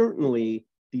certainly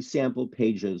the sample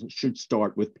pages should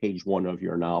start with page 1 of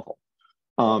your novel,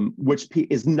 which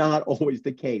is not always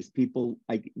the case. People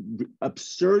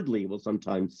absurdly will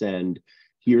sometimes send,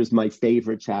 here's my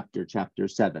favorite chapter, chapter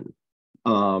 7.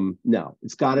 No,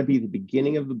 it's got to be the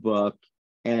beginning of the book.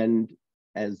 And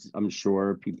as I'm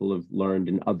sure people have learned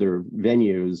in other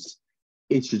venues,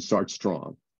 it should start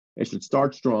strong. It should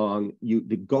start strong.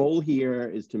 The goal here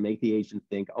is to make the agent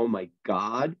think, oh my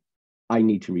God, I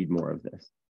need to read more of this.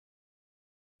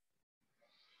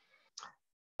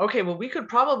 Okay, well, we could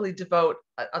probably devote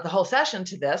the whole session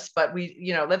to this, but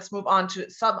let's move on to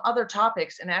some other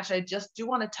topics. And actually, I just do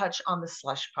want to touch on the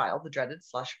slush pile, the dreaded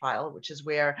slush pile, which is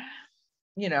where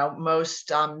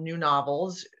most new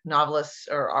novelists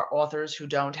or authors who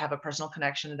don't have a personal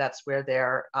connection, that's where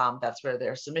their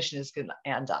submission is going to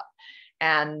end up.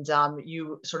 And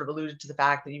you sort of alluded to the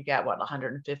fact that you get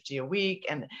 150 a week.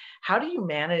 And how do you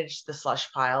manage the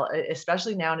slush pile,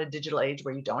 especially now in a digital age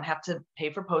where you don't have to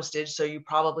pay for postage? So you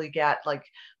probably get like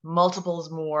multiples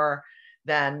more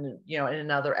than in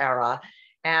another era.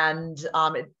 And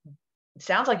it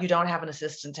sounds like you don't have an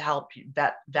assistant to help you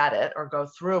vet it or go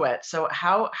through it. So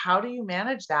how do you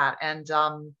manage that? And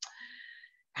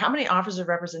how many offers of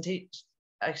representation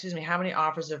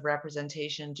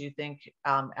do you think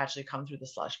actually come through the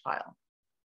slush pile?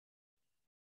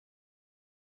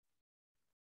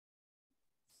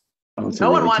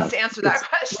 No one wants to answer that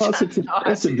question.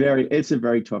 It's a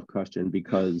very tough question,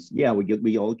 because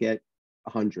we all get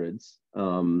hundreds,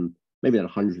 maybe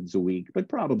not hundreds a week, but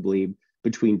probably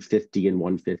between 50 and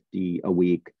 150 a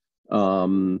week,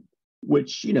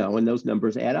 which, and those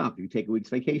numbers add up. If you take a week's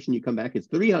vacation, you come back, it's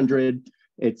 300.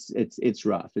 It's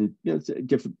rough. And, it's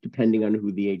different depending on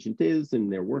who the agent is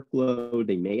and their workload.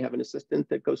 They may have an assistant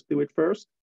that goes through it first.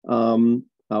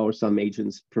 Or some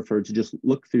agents prefer to just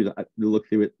look through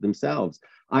it themselves.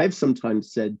 I've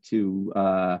sometimes said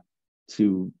to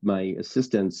my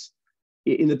assistants,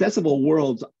 in the best of all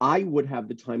worlds, I would have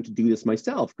the time to do this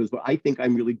myself, because what I think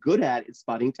I'm really good at is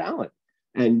spotting talent.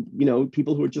 And,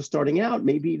 people who are just starting out,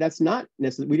 maybe that's not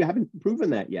necessary. We haven't proven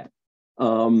that yet.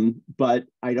 But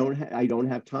I don't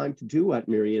have time to do what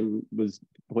Miriam was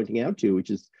pointing out to, which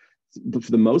is,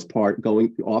 for the most part,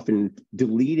 going often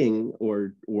deleting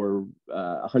or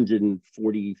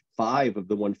 145 of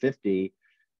the 150,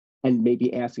 and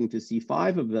maybe asking to see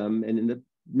 5 of them. And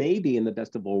maybe in the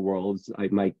best of all worlds, I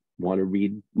might want to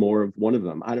read more of one of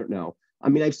them. I don't know. I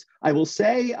mean, I will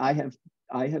say I have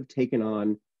taken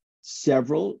on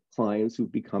several clients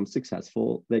who've become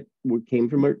successful that came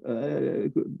from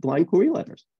blind query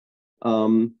letters.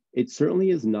 It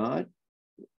certainly is not.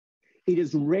 It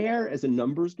is rare as a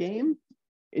numbers game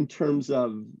in terms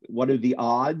of what are the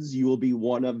odds you will be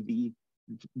one of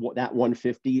that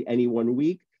 150 any one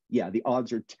week. Yeah, the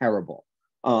odds are terrible.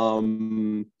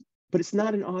 But it's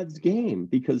not an odds game,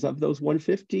 because of those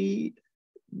 150,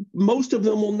 most of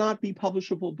them will not be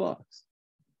publishable books.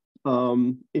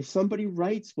 If somebody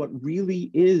writes what really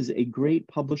is a great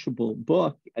publishable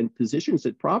book and positions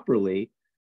it properly,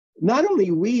 not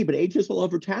only we, but agents all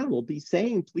over town will be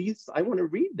saying, please, I want to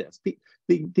read this.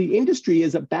 The industry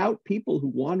is about people who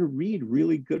want to read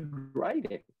really good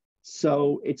writing.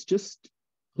 So it's just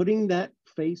putting that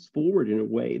face forward in a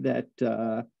way that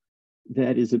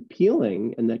is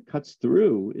appealing and that cuts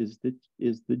through is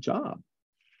the job.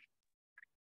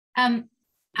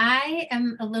 I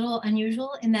am a little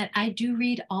unusual in that I do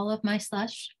read all of my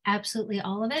slush, absolutely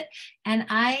all of it. And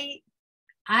I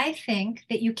think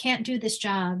that you can't do this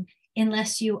job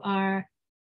unless you are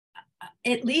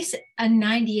at least a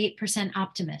 98%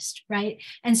 optimist, right?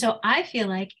 And so I feel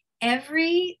like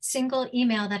every single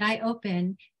email that I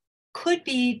open could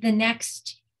be the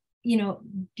next,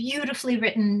 beautifully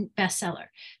written bestseller.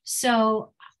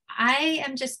 So I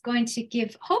am just going to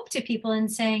give hope to people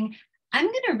and saying, I'm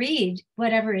going to read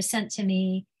whatever is sent to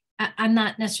me. I'm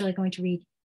not necessarily going to read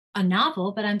a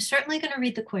novel, but I'm certainly going to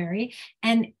read the query.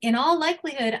 And in all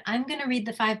likelihood, I'm going to read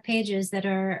the 5 pages that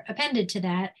are appended to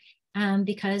that,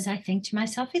 because I think to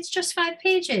myself, it's just 5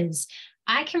 pages.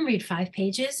 I can read 5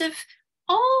 pages of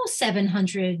all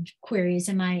 700 queries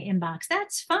in my inbox.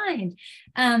 That's fine.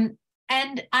 And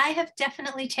I have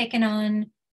definitely taken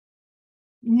on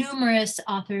numerous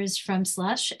authors from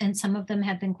Slush, and some of them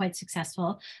have been quite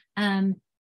successful.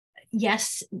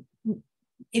 Yes,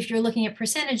 if you're looking at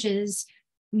percentages,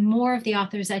 more of the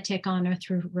authors I take on are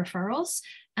through referrals.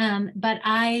 But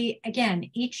again,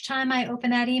 each time I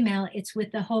open that email, it's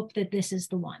with the hope that this is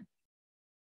the one.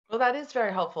 Well, that is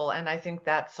very helpful. And I think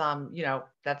that's, thank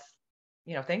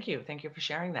you. Thank you for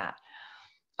sharing that.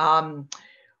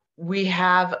 We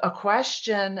have a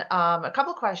question, a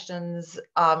couple of questions,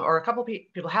 or a couple of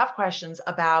people have questions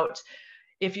about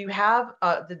if you have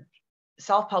the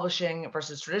self-publishing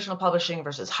versus traditional publishing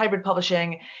versus hybrid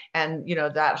publishing, and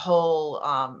that whole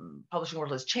publishing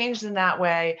world has changed in that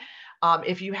way.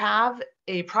 If you have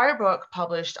a prior book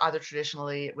published either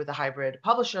traditionally with a hybrid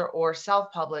publisher or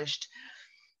self-published,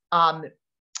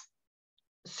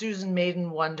 Susan Maiden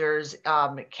wonders,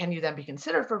 can you then be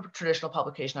considered for traditional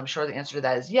publication? I'm sure the answer to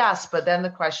that is yes, but then the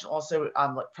question also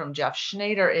from Jeff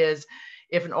Schneider is,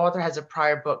 if an author has a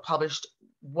prior book published,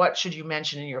 what should you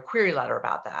mention in your query letter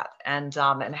about that? And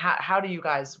how do you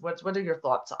guys, what are your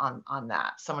thoughts on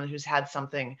that? Someone who's had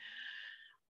something,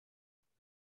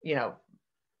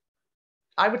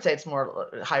 I would say it's more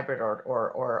hybrid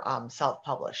or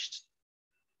self-published.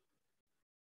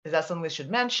 Is that something we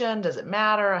should mention? Does it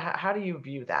matter? How do you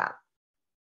view that?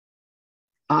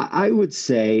 I would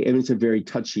say, and it's a very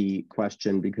touchy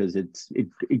question because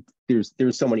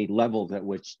there's so many levels at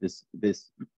which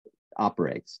this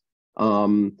operates.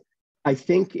 I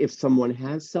think if someone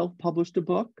has self-published a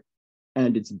book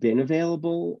and it's been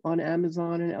available on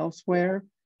Amazon and elsewhere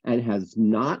and has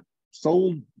not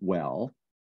sold well,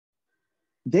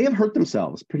 they have hurt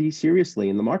themselves pretty seriously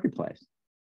in the marketplace,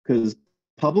 because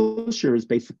publishers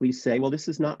basically say, well, this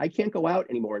is not, I can't go out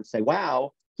anymore and say,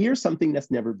 wow, here's something that's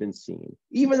never been seen,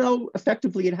 even though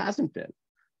effectively it hasn't been.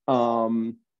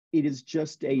 It is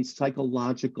just a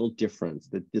psychological difference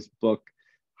that this book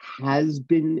has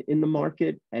been in the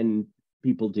market and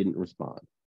people didn't respond.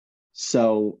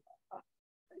 So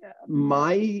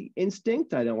my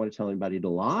instinct, I don't want to tell anybody to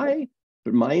lie,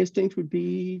 but my instinct would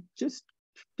be just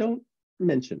don't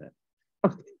mention it.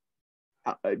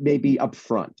 Maybe up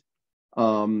front.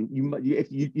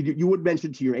 You would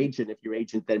mention to your agent if your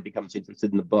agent then becomes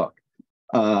interested in the book.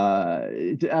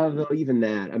 Although even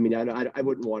that, I mean, I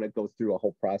wouldn't want to go through a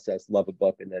whole process, love a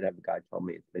book, and then have a guy tell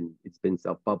me it's been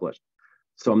self-published.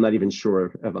 So I'm not even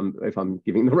sure if I'm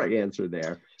giving the right answer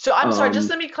there. So I'm sorry, just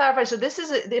let me clarify. So this is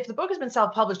if the book has been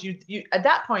self-published, you at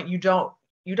that point you don't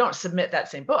submit that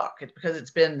same book because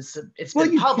it's been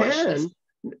published.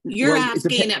 You're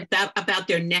asking about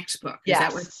their next book. Is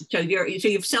that what, so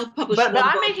you've self-published. But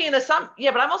I'm making an assumption.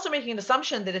 Yeah, but I'm also making an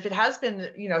assumption that if it has been,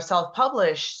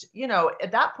 self-published,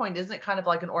 at that point, isn't it kind of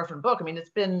like an orphan book? I mean,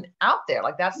 it's been out there.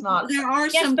 Like that's not. There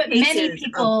are some many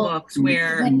people of books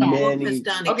where the book is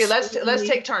done. Okay, let's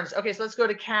take turns. Okay, so let's go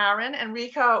to Caryn and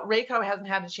Reiko. Reiko hasn't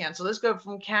had a chance, so let's go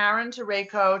from Caryn to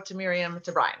Reiko to Miriam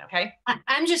to Brian. Okay.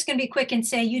 I'm just going to be quick and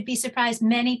say you'd be surprised.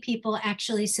 Many people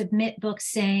actually submit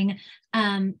books saying,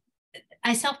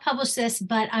 I self-published this,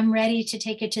 but I'm ready to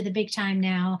take it to the big time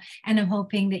now, and I'm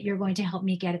hoping that you're going to help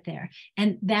me get it there.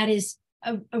 And that is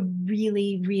a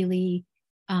really, really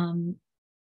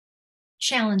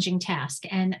challenging task,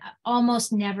 and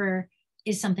almost never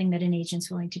is something that an agent's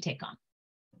willing to take on.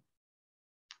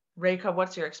 Reiko,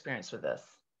 what's your experience with this?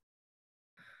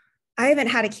 I haven't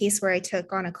had a case where I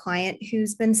took on a client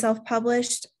who's been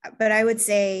self-published, but I would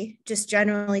say, just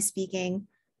generally speaking,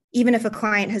 even if a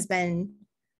client has been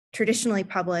traditionally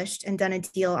published and done a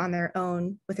deal on their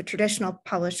own with a traditional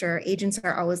publisher, agents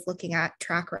are always looking at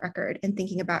track record and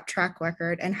thinking about track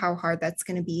record and how hard that's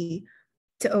going to be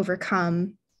to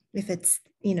overcome if it's,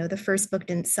 the first book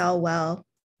didn't sell well.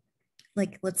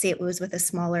 Like, let's say it was with a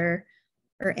smaller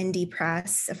or indie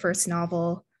press, a first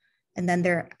novel, and then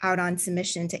they're out on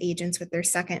submission to agents with their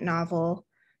second novel.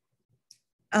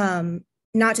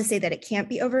 Not to say that it can't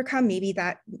be overcome. Maybe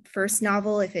that first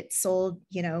novel, if it sold,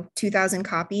 2,000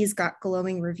 copies, got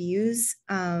glowing reviews,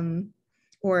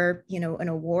 or, an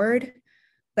award.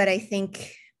 But I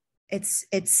think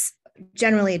it's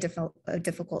generally a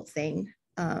difficult thing.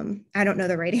 I don't know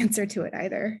the right answer to it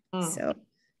either. So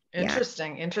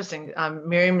interesting.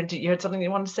 Miriam, you had something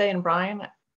you wanted to say, and Brian?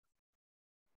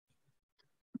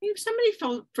 If somebody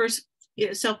first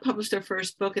self-published their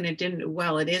first book and it didn't do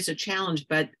well, it is a challenge,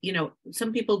 but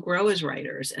some people grow as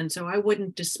writers. And so I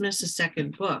wouldn't dismiss a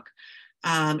second book.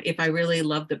 If I really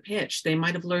love the pitch, they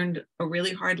might have learned a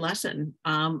really hard lesson,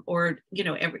 or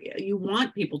you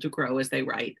want people to grow as they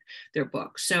write their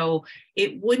book. So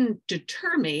it wouldn't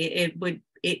deter me.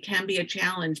 It can be a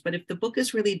challenge, but if the book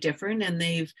is really different and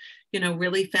they've,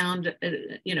 really found,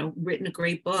 written a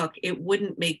great book, it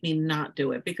wouldn't make me not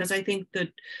do it, because I think the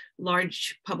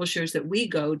large publishers that we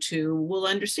go to will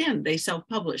understand they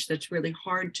self-publish. That's really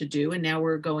hard to do. And now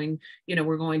we're going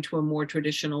to a more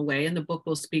traditional way, and the book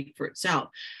will speak for itself.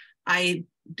 I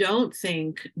don't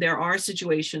think there are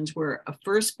situations where a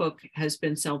first book has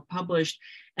been self-published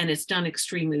and it's done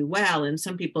extremely well, and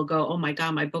some people go, oh my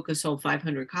God, my book has sold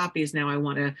 500 copies. Now I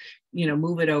want to,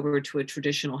 move it over to a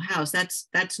traditional house.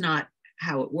 That's not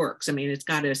how it works. I mean, it's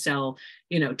got to sell,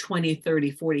 20,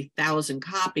 30, 40,000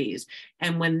 copies.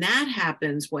 And when that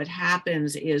happens, what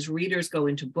happens is readers go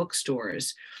into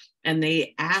bookstores and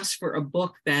they ask for a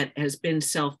book that has been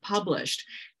self-published.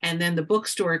 And then the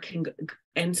bookstore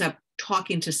ends up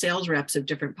talking to sales reps of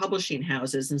different publishing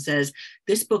houses and says,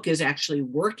 this book is actually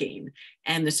working.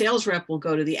 And the sales rep will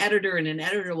go to the editor, and an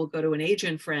editor will go to an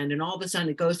agent friend. And all of a sudden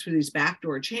it goes through these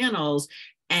backdoor channels,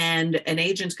 and an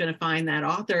agent's going to find that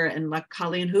author, and like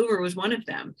Colleen Hoover was one of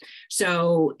them.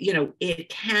 So, it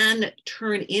can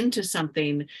turn into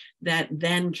something that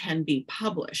then can be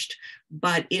published,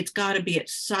 but it's got to be at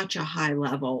such a high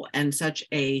level and such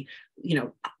a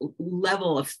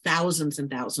level of thousands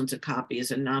and thousands of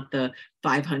copies, and not the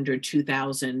 500,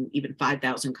 2,000, even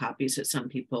 5,000 copies that some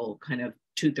people kind of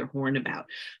toot their horn about.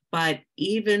 But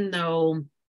even though,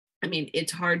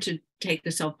 it's hard to take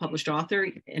a self-published author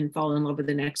and fall in love with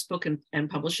the next book and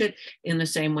publish it, in the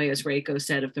same way as Reiko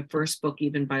said, if the first book,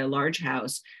 even by a large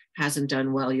house, hasn't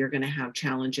done well, you're going to have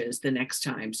challenges the next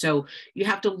time. So you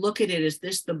have to look at it, is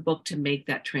this the book to make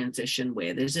that transition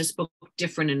with? Is this book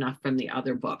different enough from the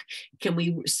other book? Can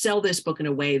we sell this book in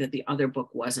a way that the other book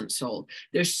wasn't sold?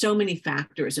 There's so many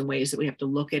factors and ways that we have to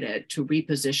look at it to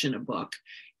reposition a book.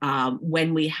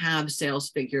 When we have sales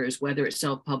figures, whether it's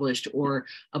self-published or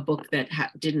a book that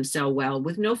didn't sell well,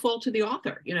 with no fault to the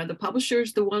author. The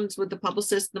publishers, the ones with the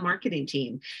publicist, the marketing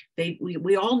team,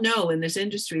 we all know in this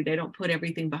industry, they don't put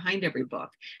everything behind every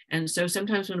book. And so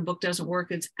sometimes when a book doesn't work,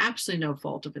 it's absolutely no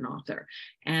fault of an author.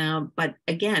 But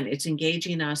again, it's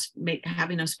engaging us,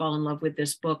 having us fall in love with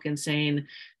this book and saying,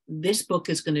 this book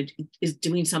is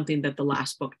doing something that the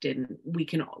last book didn't. We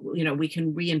can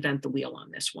reinvent the wheel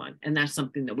on this one. And that's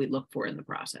something that we look for in the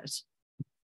process.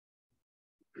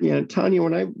 Yeah, Tanya,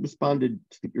 when I responded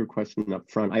to your question up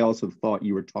front, I also thought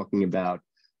you were talking about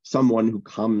someone who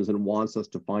comes and wants us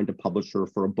to find a publisher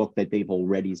for a book that they've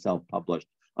already self-published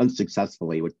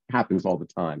unsuccessfully, which happens all the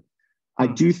time. I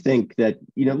do think that,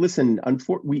 listen, I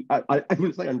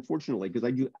would say unfortunately, because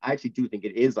I actually do think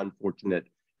it is unfortunate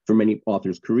for many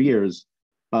authors' careers.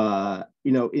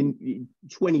 In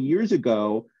 20 years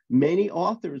ago, many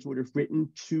authors would have written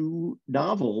 2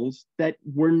 novels that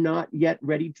were not yet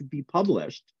ready to be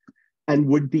published and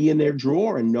would be in their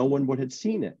drawer and no one would have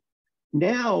seen it.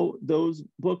 Now those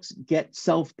books get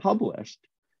self-published,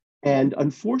 and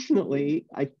unfortunately,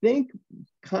 I think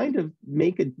kind of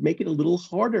make it a little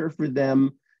harder for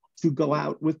them to go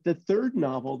out with the 3rd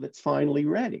novel that's finally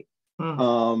ready.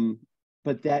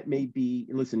 But that may be,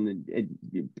 listen,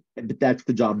 but that's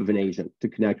the job of an agent, to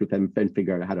connect with them and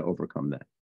figure out how to overcome that.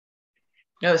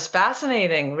 No, it's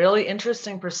fascinating, really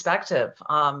interesting perspective.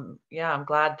 I'm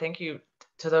glad. Thank you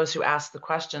to those who asked the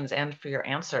questions and for your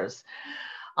answers.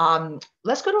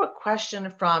 Let's go to a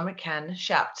question from Ken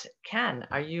Shept. Ken,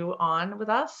 are you on with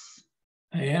us?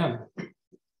 I am.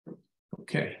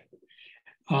 Okay.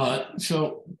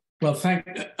 Well,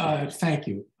 thank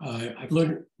you. I've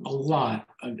learned a lot,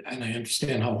 and I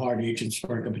understand how hard agents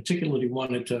work. I particularly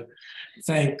wanted to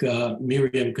thank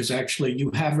Miriam, because actually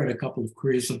you have read a couple of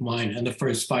careers of mine and the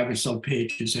first 5 or so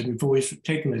pages, and you've always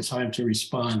taken the time to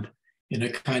respond in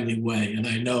a kindly way. And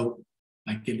I know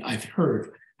I've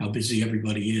heard how busy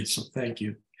everybody is, so thank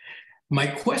you. My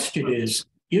question is,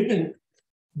 given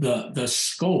the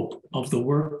scope of the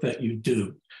work that you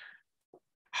do,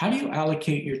 how do you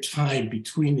allocate your time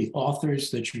between the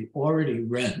authors that you already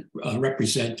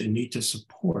represent and need to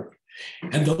support,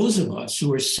 and those of us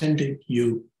who are sending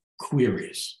you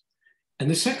queries?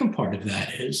 And the second part of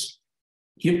that is,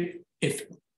 if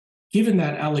given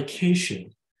that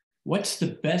allocation, what's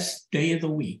the best day of the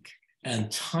week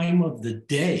and time of the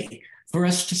day for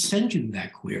us to send you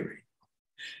that query?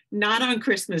 Not on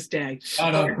Christmas Day.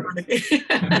 Not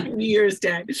on New Year's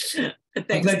Day.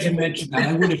 I'm glad you mentioned that.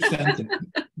 I would have sent it.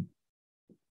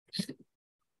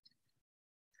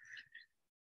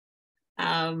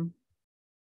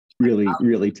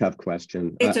 Really tough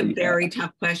question. It's a very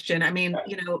tough question. I mean,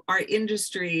 our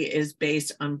industry is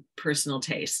based on personal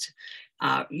taste.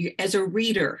 As a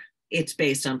reader, it's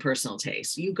based on personal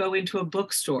taste. You go into a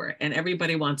bookstore and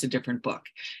everybody wants a different book,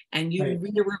 and you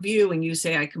read a review and you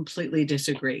say, I completely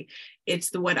disagree.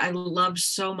 It's what I love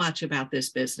so much about this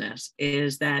business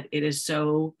is that it is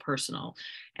so personal,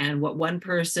 and what one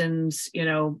person's,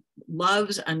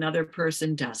 loves, another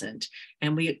person doesn't.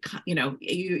 And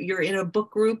you're in a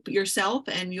book group yourself,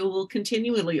 and you will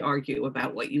continually argue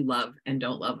about what you love and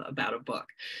don't love about a book.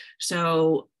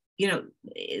 So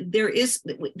there's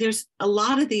a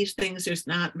lot of these things, there's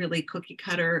not really cookie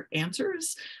cutter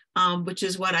answers, which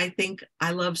is what I think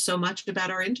I love so much about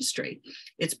our industry.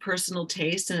 It's personal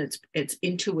taste, and it's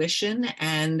intuition,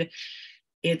 and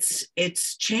it's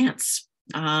chance.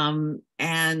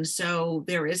 And so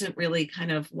there isn't really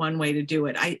kind of one way to do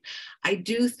it. I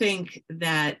do think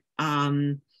that,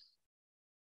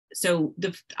 so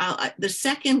the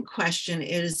second question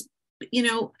is,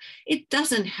 it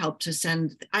doesn't help to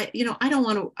send, if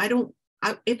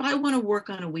I want to work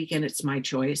on a weekend, it's my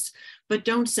choice, but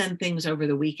don't send things over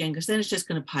the weekend, because then it's just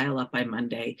going to pile up by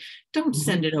Monday. Don't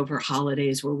send it over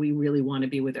holidays where we really want to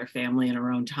be with our family in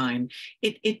our own time.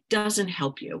 It doesn't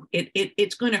help you.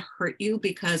 It's going to hurt you,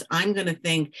 because I'm going to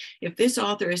think, if this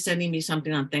author is sending me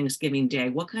something on Thanksgiving Day,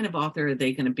 what kind of author are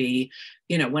they going to be,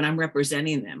 when I'm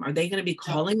representing them? Are they going to be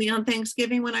calling me on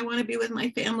Thanksgiving when I want to be with my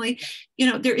family?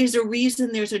 There is a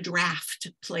reason there's a draft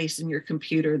place in your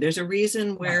computer. There's a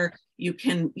reason where you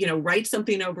can, write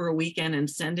something over a weekend and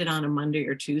send it on a Monday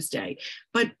or Tuesday,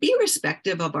 but be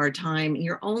respectful of our time.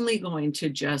 You're only going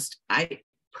to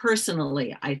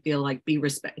personally, I feel like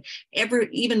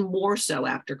even more so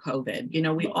after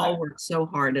COVID. We all work so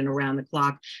hard and around the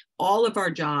clock. All of our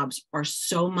jobs are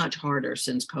so much harder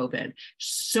since COVID,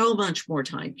 so much more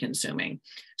time consuming.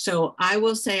 So I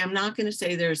will say, I'm not going to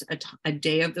say there's a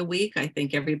day of the week. I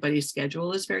think everybody's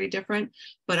schedule is very different,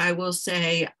 but I will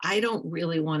say, I don't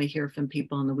really want to hear from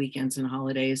people on the weekends and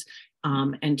holidays,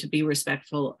 and to be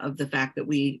respectful of the fact that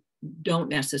we don't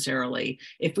necessarily,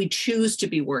 if we choose to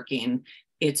be working,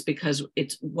 it's because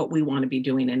it's what we want to be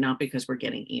doing and not because we're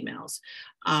getting emails.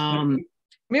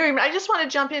 Miriam, I just want to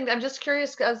jump in. I'm just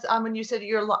curious, because when you said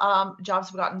your jobs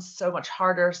have gotten so much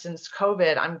harder since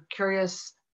COVID, I'm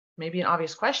curious, maybe an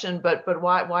obvious question, but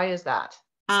why is that?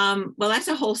 Well, that's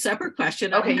a whole separate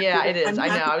question. Okay, it is. I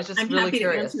know. I was just really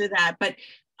curious. I'm happy to answer that, but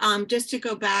just to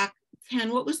go back,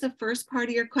 Ken, what was the first part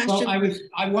of your question? Well,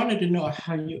 I wanted to know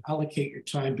how you allocate your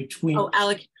time between.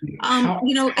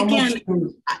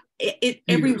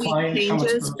 Every week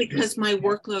changes, because my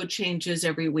workload changes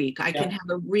every week. I can have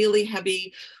a really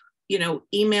heavy,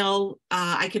 email.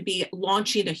 I could be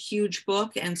launching a huge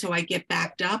book, and so I get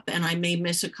backed up, and I may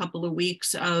miss a couple of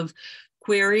weeks of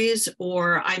queries,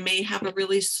 or I may have a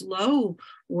really slow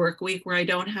work week where I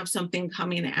don't have something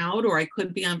coming out, or I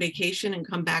could be on vacation and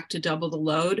come back to double the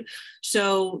load.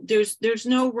 So there's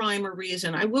no rhyme or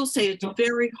reason. I will say it's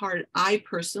very hard. I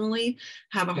personally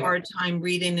have a hard time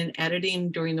reading and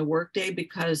editing during the workday,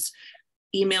 because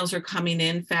emails are coming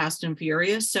in fast and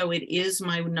furious. So it is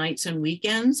my nights and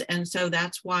weekends. And so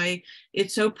that's why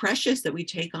it's so precious that we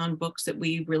take on books that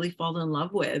we really fall in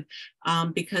love with,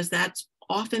 because that's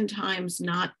oftentimes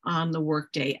not on the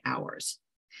workday hours.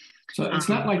 So it's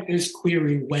not like there's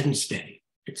Query Wednesday.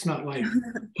 It's not like,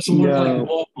 it's more like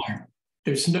Walmart.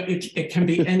 There's no, it can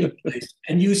be any place,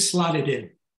 and you slot it in.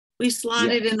 We slot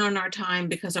it in on our time,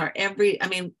 because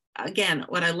again,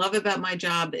 what I love about my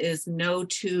job is no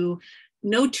two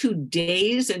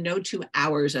days and no 2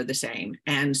 hours are the same.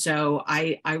 And so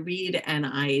I read and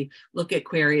I look at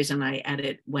queries and I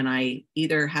edit when I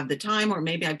either have the time, or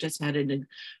maybe I've just had a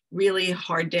really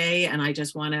hard day and I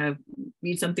just want to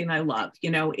read something I love.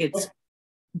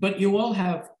 But you all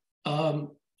have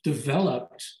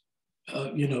developed,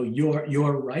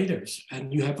 your writers,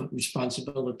 and you have a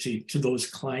responsibility to those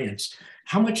clients.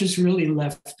 How much is really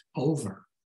left over?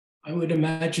 I would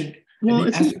imagine,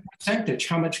 as a percentage,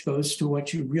 how much goes to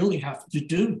what you really have to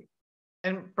do?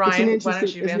 And Brian, why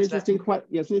don't you answer that? It's an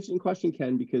interesting question,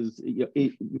 Ken, because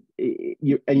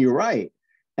you're right.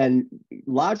 And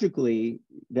logically,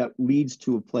 that leads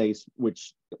to a place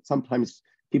which sometimes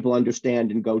people understand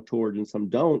and go toward and some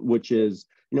don't, which is,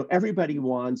 everybody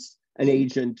wants an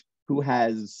agent who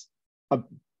has a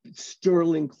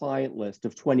sterling client list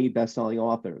of 20 best-selling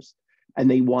authors. and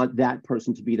they want that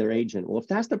person to be their agent. Well, if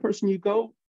that's the person you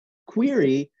go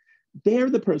query, they're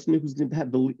the person who's going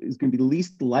to be the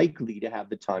least likely to have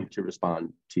the time to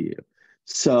respond to you.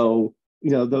 So,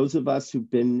 those of us who've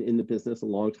been in the business a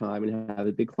long time and have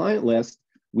a big client list,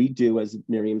 we do, as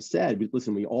Miriam said,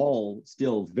 we all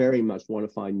still very much want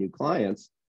to find new clients,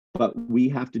 but we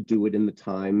have to do it in the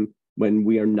time when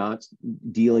we are not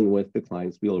dealing with the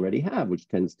clients we already have, which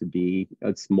tends to be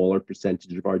a smaller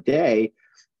percentage of our day.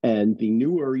 And the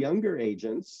newer, younger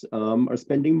agents are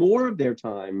spending more of their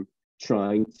time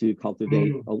trying to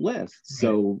cultivate a list.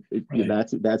 So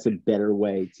that's a better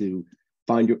way to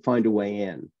find a way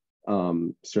in,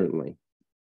 certainly.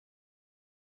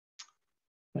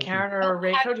 Caryn or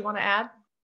Reiko, do you want to add?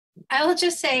 I will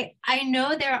just say, I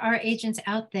know there are agents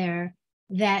out there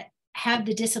that have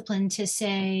the discipline to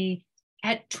say,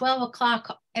 at 12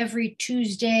 o'clock every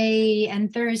Tuesday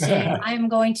and Thursday, I'm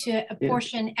going to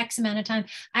apportion X amount of time.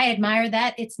 I admire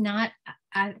that. It's not,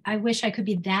 I wish I could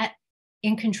be that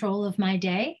in control of my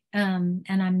day, and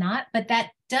I'm not, but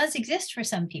that does exist for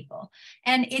some people.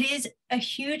 And it is a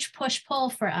huge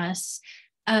push-pull for us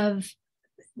of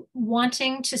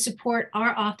wanting to support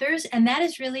our authors. And that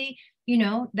is really,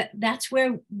 that's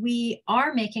where we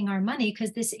are making our money,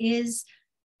 because this is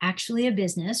actually a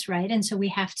business, right? And so we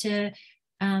have to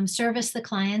service the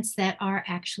clients that are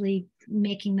actually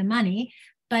making the money.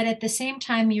 But at the same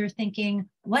time, you're thinking,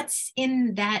 what's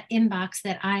in that inbox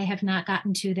that I have not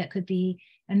gotten to that could be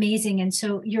amazing? And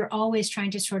so you're always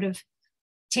trying to sort of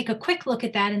take a quick look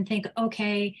at that and think,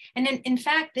 okay. And then, in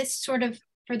fact, this sort of,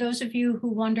 for those of you who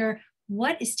wonder,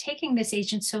 what is taking this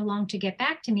agent so long to get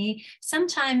back to me?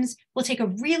 Sometimes we'll take a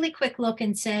really quick look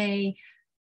and say,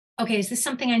 okay, is this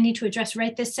something I need to address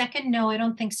right this second? No, I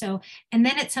don't think so. And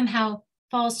then it somehow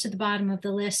falls to the bottom of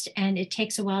the list, and it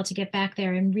takes a while to get back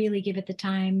there and really give it the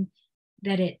time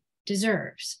that it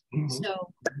deserves.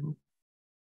 So,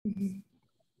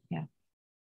 yeah.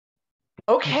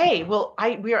 Okay, well,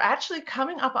 we are actually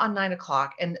coming up on 9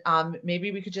 o'clock, and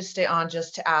maybe we could just stay on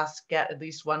just to get at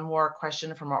least one more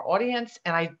question from our audience.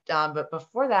 And but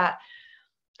before that,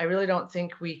 I really don't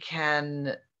think we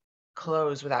can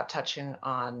close without touching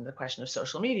on the question of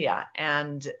social media,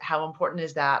 and how important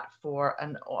is that for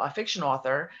a fiction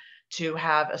author to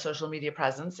have a social media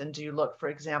presence? And do you look, for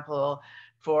example,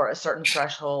 for a certain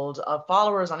threshold of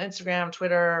followers on Instagram,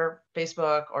 Twitter,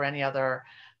 Facebook, or any other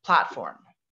platform?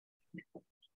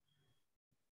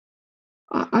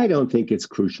 I don't think it's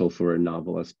crucial for a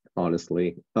novelist,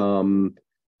 honestly. I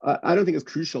don't think it's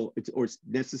crucial or it's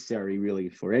necessary really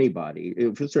for anybody.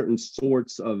 For certain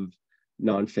sorts of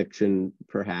nonfiction,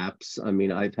 perhaps. I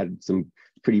mean, I've had some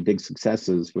pretty big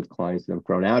successes with clients that have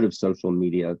grown out of social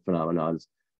media phenomenons,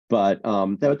 but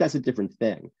that's a different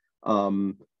thing.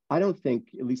 I don't think,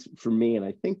 at least for me, and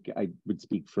I think I would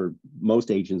speak for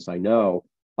most agents I know,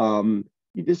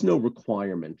 there's no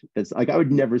requirement. It's like, I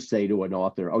would never say to an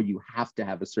author, oh, you have to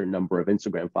have a certain number of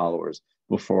Instagram followers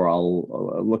before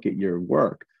I'll look at your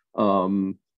work.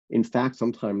 In fact,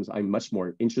 sometimes I'm much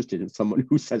more interested in someone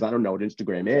who says, I don't know what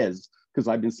Instagram is, because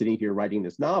I've been sitting here writing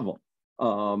this novel.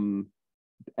 And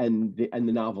the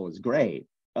novel is great.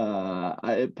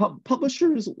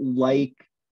 Publishers like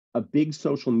a big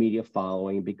social media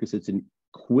following because it's a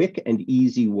quick and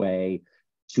easy way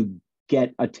to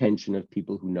get attention of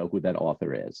people who know who that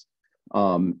author is.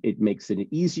 It makes it an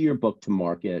easier book to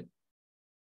market.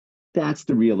 That's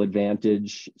the real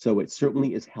advantage. So it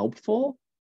certainly is helpful,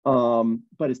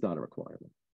 but it's not a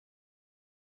requirement.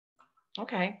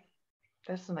 Okay,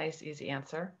 that's a nice, easy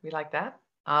answer. We like that.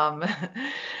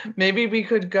 Maybe we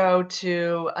could go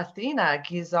to Athena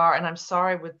Gizar, and I'm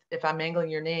sorry if I'm mangling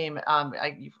your name.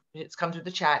 It's come through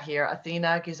the chat here.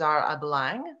 Athena Gizar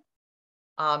Abelang.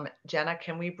 Jenna,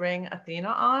 can we bring Athena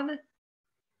on?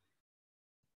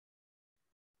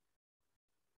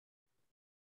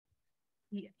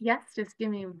 Yes, just give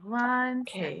me one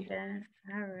second.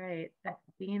 All right,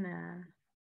 Athena.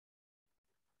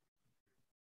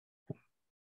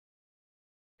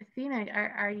 Athena,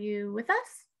 are you with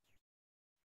us?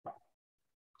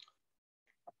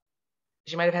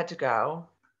 She might have had to go.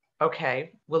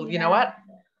 Okay, well, you know what?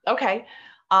 Okay.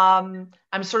 I'm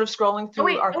sort of scrolling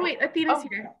through. Oh wait, Athena's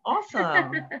here.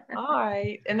 Awesome. All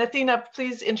right. And Athena,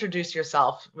 please introduce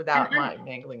yourself without my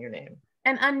mangling your name.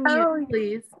 And unmute,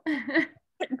 please.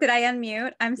 Did I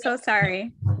unmute? I'm so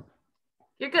sorry.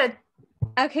 You're good.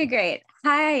 Okay, great.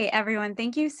 Hi, everyone.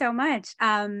 Thank you so much.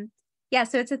 Yeah,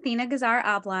 so it's Athena Gizar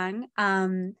Oblong.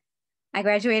 I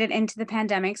graduated into the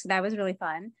pandemic, so that was really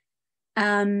fun.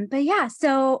 But yeah,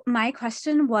 so my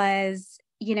question was,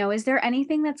 is there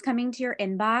anything that's coming to your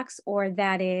inbox or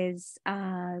that is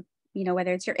you know,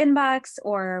 whether it's your inbox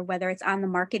or whether it's on the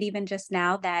market even just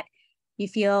now, that you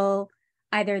feel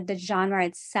either the genre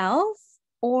itself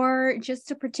or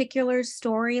just a particular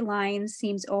storyline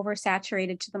seems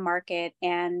oversaturated to the market,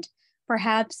 and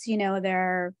perhaps, you know,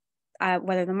 whether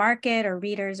the market or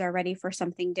readers are ready for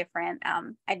something different.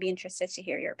 I'd be interested to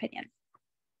hear your opinion.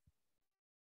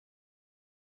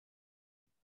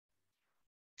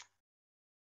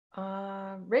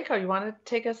 Reiko, you want to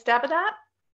take a stab at that?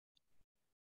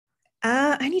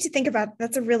 I need to think about,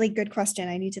 that's a really good question.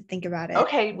 I need to think about it.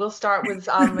 Okay, we'll start with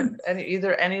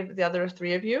either any of the other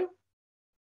three of you.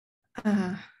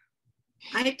 I'll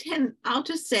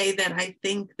just say that I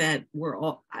think that we're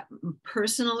all,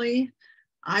 personally,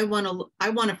 I want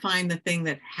to find the thing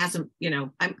that hasn't, you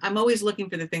know, I'm always looking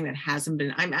for the thing that hasn't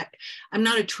been, I'm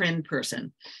not a trend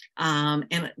person.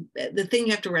 And the thing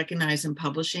you have to recognize in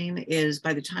publishing is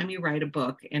by the time you write a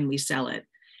book and we sell it,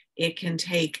 it can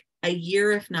take a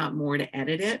year, if not more, to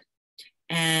edit it.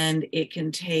 And it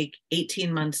can take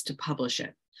 18 months to publish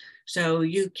it. So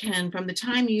you can, from the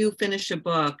time you finish a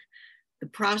book, the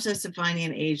process of finding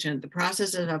an agent, the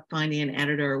process of finding an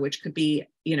editor, which could be,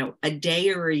 you know, a day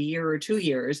or a year or 2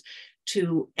 years,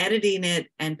 to editing it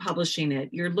and publishing it,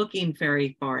 you're looking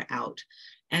very far out.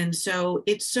 And so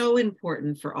it's so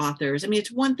important for authors. I mean,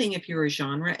 it's one thing if you're a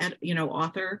genre,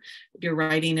 author, if you're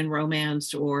writing in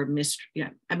romance or mystery.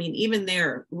 Yeah, I mean, even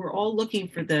there, we're all looking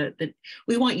for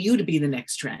we want you to be the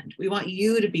next trend. We want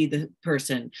you to be the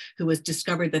person who has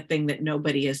discovered the thing that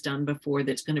nobody has done before,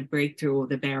 that's going to break through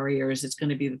the barriers. It's going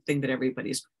to be the thing that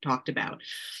everybody's talked about.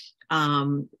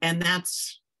 And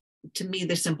that's, to me,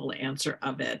 the simple answer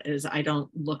of it is I don't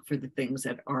look for the things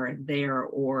that are there,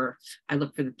 or I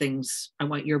look for the things, I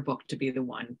want your book to be the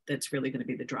one that's really going to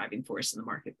be the driving force in the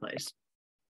marketplace.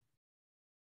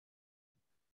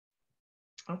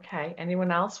 Okay, anyone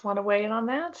else want to weigh in on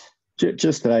that?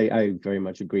 Just that I very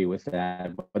much agree with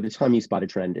that. By the time you spot a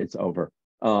trend, it's over.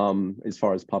 As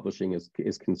far as publishing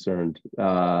is concerned,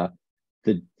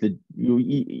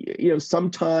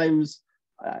 sometimes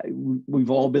we've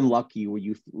all been lucky where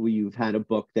you've had a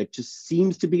book that just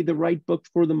seems to be the right book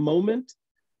for the moment.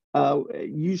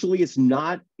 Usually it's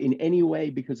not in any way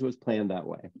because it was planned that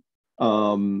way.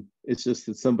 It's just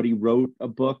that somebody wrote a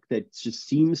book that just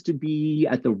seems to be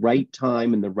at the right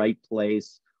time in the right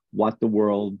place, where the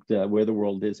world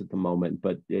is at the moment.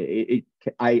 But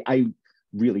I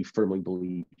really firmly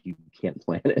believe you can't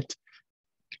plan it.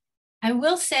 I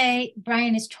will say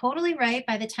Brian is totally right.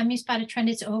 By the time you spot a trend,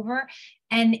 it's over.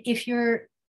 And if you're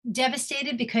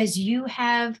devastated because you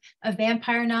have a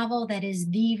vampire novel that is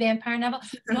the vampire novel,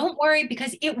 don't worry,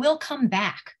 because it will come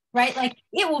back, right? Like,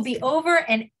 it will be over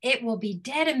and it will be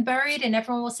dead and buried, and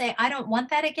everyone will say, I don't want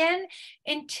that again,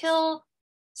 until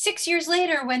 6 years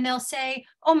later when they'll say,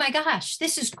 oh my gosh,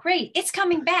 this is great, it's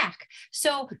coming back.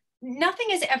 So nothing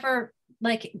is ever,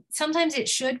 like, sometimes it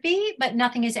should be, but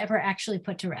nothing is ever actually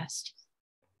put to rest.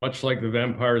 Much like the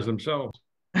vampires themselves.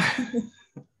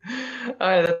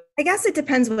 I guess it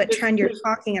depends what trend you're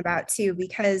talking about too,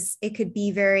 because it could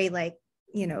be very, like,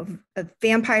 you know, a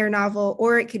vampire novel,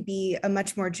 or it could be a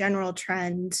much more general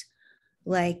trend,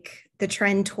 like the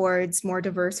trend towards more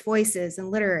diverse voices in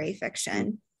literary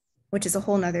fiction, which is a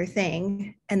whole nother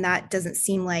thing. And that doesn't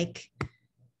seem like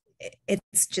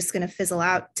it's just going to fizzle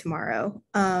out tomorrow.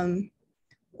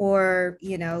 Or,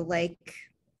 you know, like,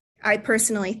 I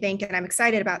personally think, and I'm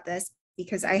excited about this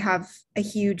because I have a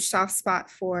huge soft spot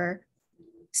for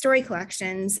story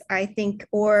collections, I think,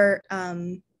 or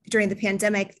during the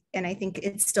pandemic, and I think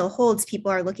it still holds,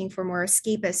 people are looking for more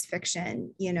escapist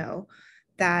fiction, you know,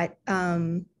 that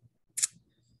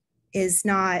is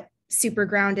not super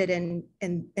grounded in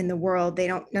the world. They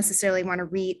don't necessarily want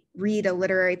to read a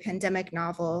literary pandemic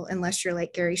novel unless you're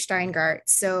like Gary Steingart.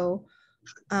 So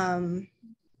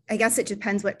I guess it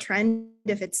depends what trend.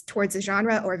 If it's towards a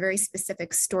genre or a very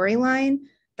specific storyline,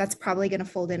 that's probably going to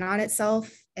fold in on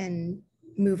itself and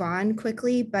move on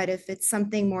quickly. But if it's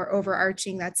something more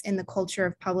overarching that's in the culture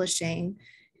of publishing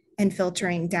and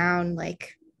filtering down,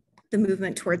 like the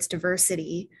movement towards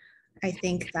diversity, I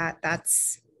think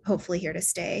that's hopefully here to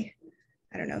stay.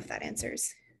 I don't know if that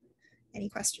answers any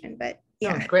question, but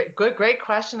yeah. Oh, great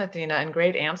question, Athena, and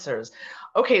great answers.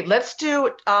 Okay, let's do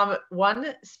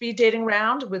one speed dating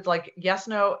round with like yes,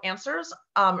 no answers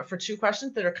for 2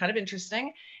 questions that are kind of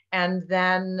interesting, and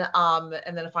then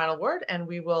a final word, and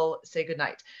we will say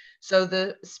goodnight. So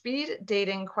the speed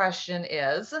dating question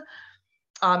is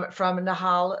from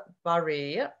Nahal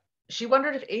Bari. She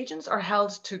wondered if agents are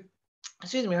held to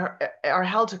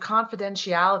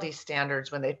confidentiality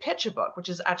standards when they pitch a book, which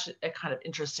is actually a kind of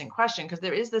interesting question, because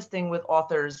there is this thing with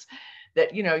authors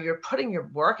that, you know, you're putting your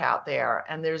work out there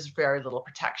and there's very little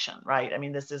protection, right? I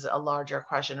mean, this is a larger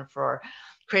question for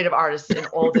creative artists in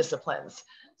all disciplines.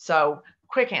 So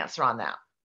quick answer on that.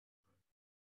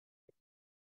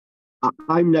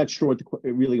 I'm not sure what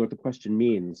the question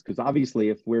means, because obviously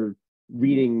if we're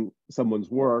reading someone's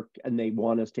work and they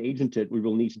want us to agent it, we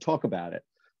will need to talk about it.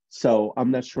 So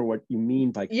I'm not sure what you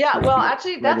mean by well,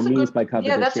 actually, that's a good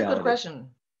that's a good question.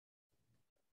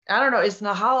 I don't know. Is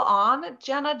Nahal on,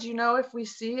 Jenna? Do you know if we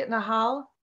see Nahal?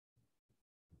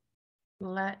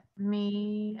 Let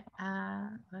me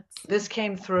let's see. This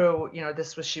came through, you know,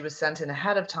 she was sent in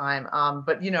ahead of time.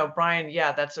 But you know, Brian,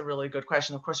 yeah, that's a really good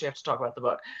question. Of course, we have to talk about the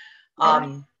book.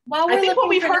 I think what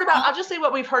we've heard about, I'll just say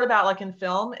what we've heard about, like in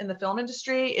the film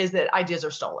industry, is that ideas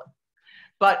are stolen.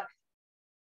 But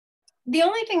the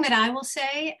only thing that I will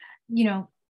say, you know,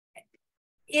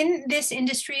 in this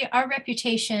industry, our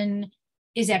reputation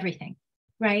is everything,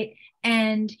 right?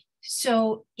 And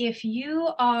so if you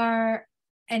are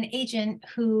an agent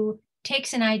who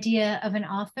takes an idea of an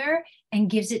author and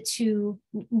gives it to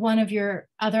one of your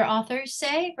other authors,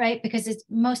 say, right? Because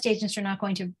most agents are not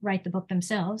going to write the book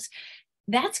themselves.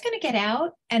 That's going to get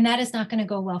out, and that is not going to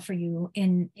go well for you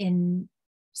in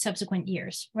subsequent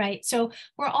years, right? So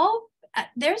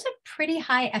there's a pretty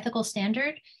high ethical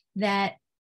standard that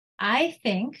I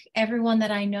think everyone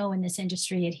that I know in this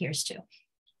industry adheres to.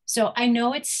 So I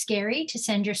know it's scary to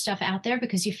send your stuff out there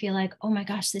because you feel like, oh my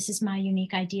gosh, this is my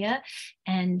unique idea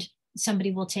and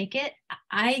somebody will take it.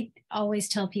 I always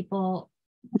tell people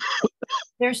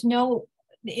it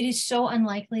is so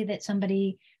unlikely that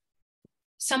somebody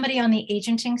on the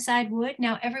agenting side would.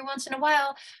 Now, every once in a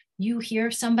while, you hear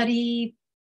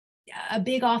a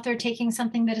big author taking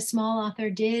something that a small author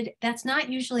did. That's not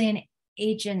usually an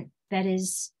agent that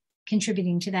is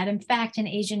contributing to that. In fact, an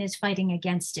agent is fighting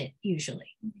against it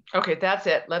usually. Okay, that's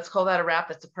it. Let's call that a wrap.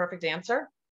 That's a perfect answer.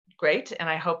 Great. And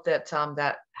I hope that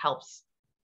that helps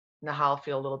Nahal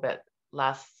feel a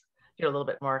little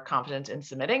bit more confident in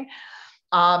submitting.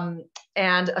 And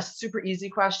a super easy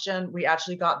question. We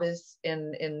actually got this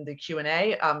in the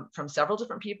Q&A from several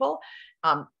different people.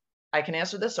 I can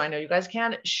answer this, so I know you guys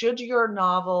can. Should your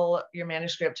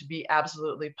manuscript be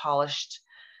absolutely polished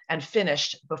and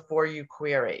finished before you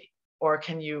query? Or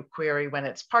can you query when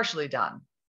it's partially done?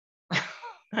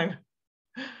 How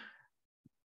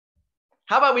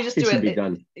about we just do it? It should be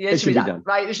done. It should be done,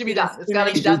 right? It should be done. It's got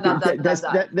to be done.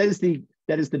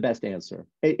 That is the best answer.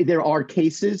 There are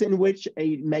cases in which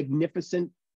a magnificent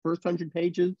first 100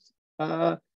 pages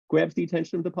grabs the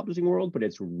attention of the publishing world, but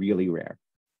it's really rare.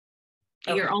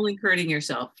 You're only hurting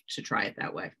yourself to try it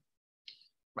that way.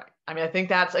 Right. I mean, I think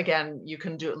that's, again, you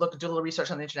can do a little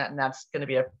research on the internet, and that's going to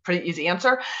be a pretty easy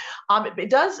answer. It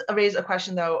does raise a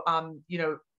question, though. You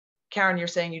know, Caryn, you're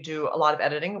saying you do a lot of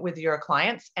editing with your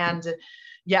clients, and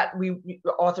yet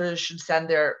authors should send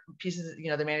their pieces, you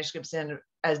know, their manuscripts in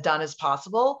as done as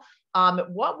possible.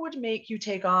 What would make you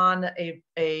take on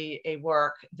a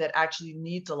work that actually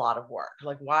needs a lot of work?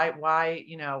 Like, why, why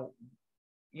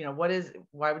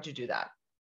would you do that?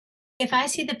 If I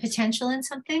see the potential in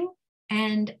something,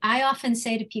 and I often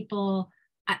say to people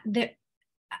that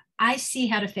I see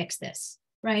how to fix this,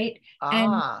 right?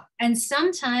 And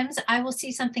sometimes I will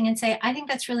see something and say, I think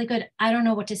that's really good. I don't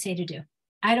know what to say to do.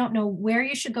 I don't know where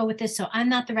you should go with this. So I'm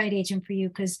not the right agent for you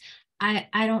because I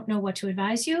don't know what to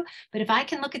advise you. But if I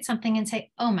can look at something and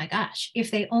say, oh my gosh,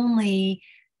 if they only,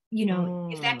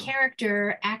 if that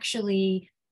character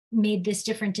actually made this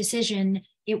different decision,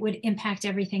 it would impact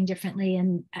everything differently.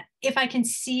 And if I can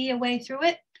see a way through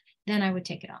it, then I would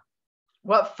take it on.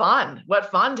 What fun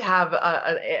to have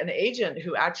an agent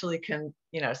who actually can,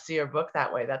 see your book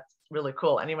that way. That's really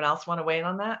cool. Anyone else want to weigh in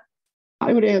on that?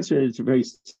 I would answer it in a very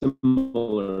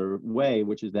similar way,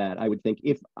 which is that I would think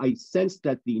if I sense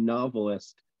that the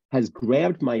novelist has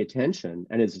grabbed my attention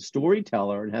and is a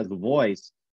storyteller and has the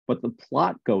voice, but the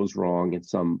plot goes wrong in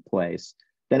some place,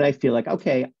 then I feel like,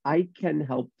 okay, I can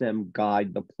help them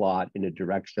guide the plot in a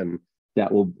direction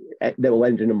that will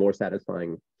end in a more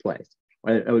satisfying place,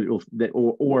 or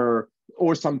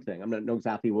something. I'm not know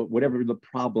exactly whatever the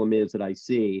problem is that I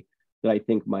see that I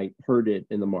think might hurt it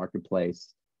in the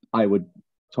marketplace. I would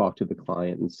talk to the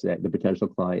client and say, the potential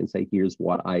client, and say, here's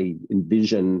what I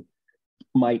envision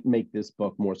might make this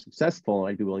book more successful.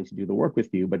 I'd be willing to do the work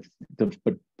with you, but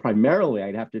primarily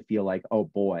I'd have to feel like, oh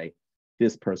boy,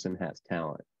 this person has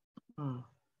talent.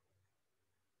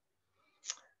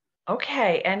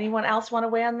 Okay, anyone else want to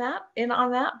weigh in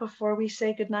on that before we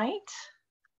say goodnight?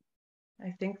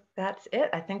 I think that's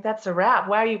it. I think that's a wrap.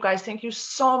 Wow, you guys, thank you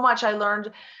so much. I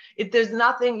learned there's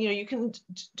nothing, you can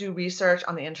do research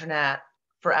on the internet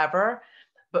forever,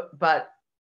 but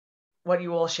what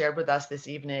you all shared with us this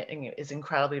evening is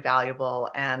incredibly valuable.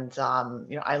 And,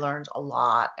 I learned a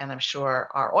lot, and I'm sure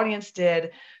our audience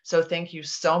did. So thank you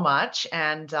so much.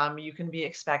 And you can be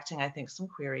expecting, I think, some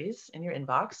queries in your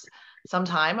inbox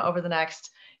sometime over the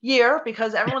next year,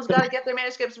 because everyone's got to get their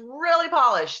manuscripts really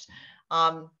polished.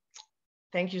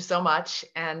 Thank you so much,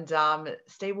 and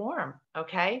stay warm,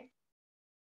 okay?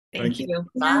 Thank you.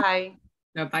 Bye.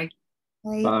 Bye-bye.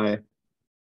 Bye. Bye.